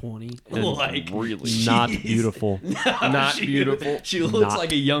 220. Like really Not she's- beautiful. Not beautiful. She looks Not.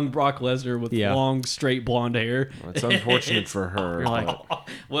 like a young Brock Lesnar with long straight blonde hair. It's unfortunate for her. You're like, but-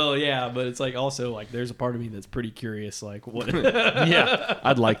 Well, yeah, but it's like also like there's a part of me that's pretty curious. Like what? yeah,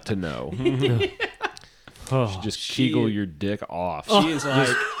 I'd like to know. oh, Just kegel your dick off. She is like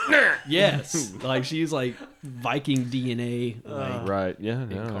yes, like she's like Viking DNA. Like, Right? Yeah.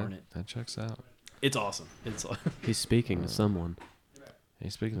 No, Incarnate. that checks out. it's awesome. It's he's speaking to someone.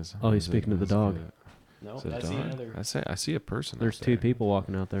 He's speaking to Oh, he's speaking to the dog. no. Is it a I see dog? another. I see a person. There's out two there. people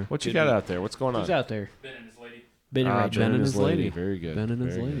walking out there. What you got out there? What's going on? Who's out there? Ben and his lady. Ben and Rachel. Ben and his lady. Very good. Ben and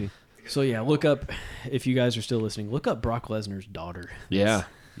his Very lady. good. So yeah, look up if you guys are still listening. Look up Brock Lesnar's daughter. Yeah.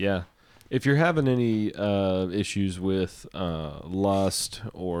 Yeah. If you're having any issues with lust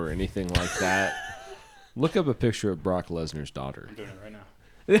or anything like that, look up a picture of Brock Lesnar's daughter. I'm doing it right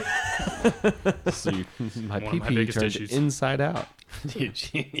now. So my One of my pee biggest turned issues. inside out.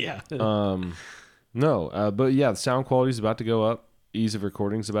 Yeah. No, but yeah, the sound quality is about to go up. Ease of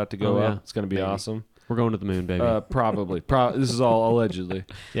recording is about to go Oh, up. yeah. It's going to be awesome. We're going to the moon, baby. Probably. This is all allegedly.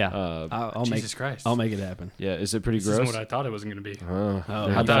 yeah. I'll Jesus Christ. I'll make it happen. Yeah. Is it pretty This gross? isn't what I thought it was going to be. Oh,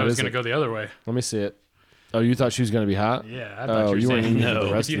 I thought it was going to go the other way. Let me see it. Oh, you thought she was going to be hot? Yeah, I thought Oh, you you were weren't saying even no.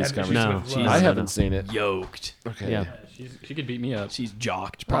 the rest if of you this had conversation. No, with she's- love. I No, haven't no. seen it. Yoked. Okay. Yeah. She could beat me up. She's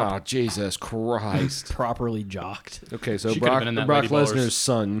jocked. Oh, Jesus Christ. Properly jocked. Okay, so She could've Brock been in that Brock Lady Ballers. Lesnar's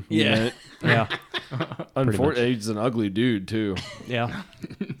son. Yeah. Yeah. Unfortunately, he's an ugly dude, too. Yeah.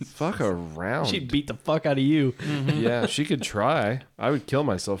 Fuck around. She'd beat the fuck out of you. Yeah, she could try. I would kill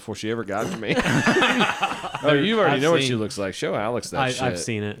myself before she ever got to me. Oh, you already I've know what seen- she looks like. Show Alex that shit. I've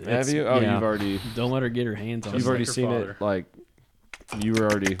seen it. Have It's- you? Oh, yeah. you've already. Don't let her get her hands on You've it. already like her seen father. it. Like you were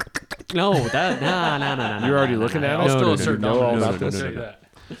already. No, that no. You're already looking at it. I'll still You assert know all dominance. about this. Say that.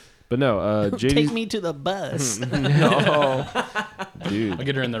 But no, JD. Take me to the bus. No, I'll dude.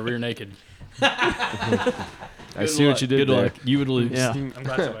 get her in the rear naked. I see what you did Good there. luck. You would lose. Yeah. I'm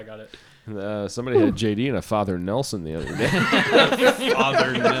glad somebody got it. Somebody had JD and a Father Nelson the other day.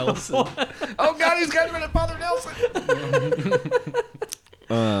 Father Nelson. Oh God, he's got him in a Father Nelson.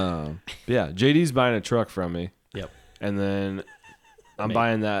 Yeah, JD's buying a truck from me. Yep. And then I'm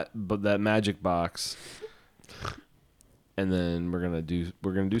buying that magic box. And then we're gonna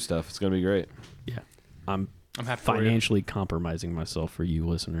do stuff. It's gonna be great. Yeah. I'm happy for you. financially compromising myself for you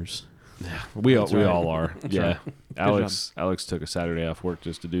listeners. We right. all are. Yeah. right. Alex took a Saturday off work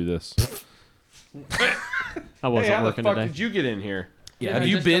just to do this. I wasn't Hey, how the working fuck today. did you get in here? Yeah, Have I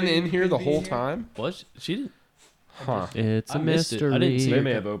you just been thought in you here could the be whole here. time? What? She didn't. Huh. It's a I missed it. mystery. I didn't see They her.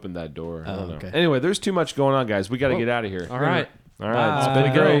 may have opened that door. I Oh, don't know. okay. Anyway, there's too much going on, guys. We got to get out of here. All right. All right. It's Bye.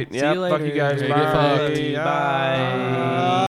 been great. See Yeah. you Fuck you later. guys. Get Bye. fucked. Bye.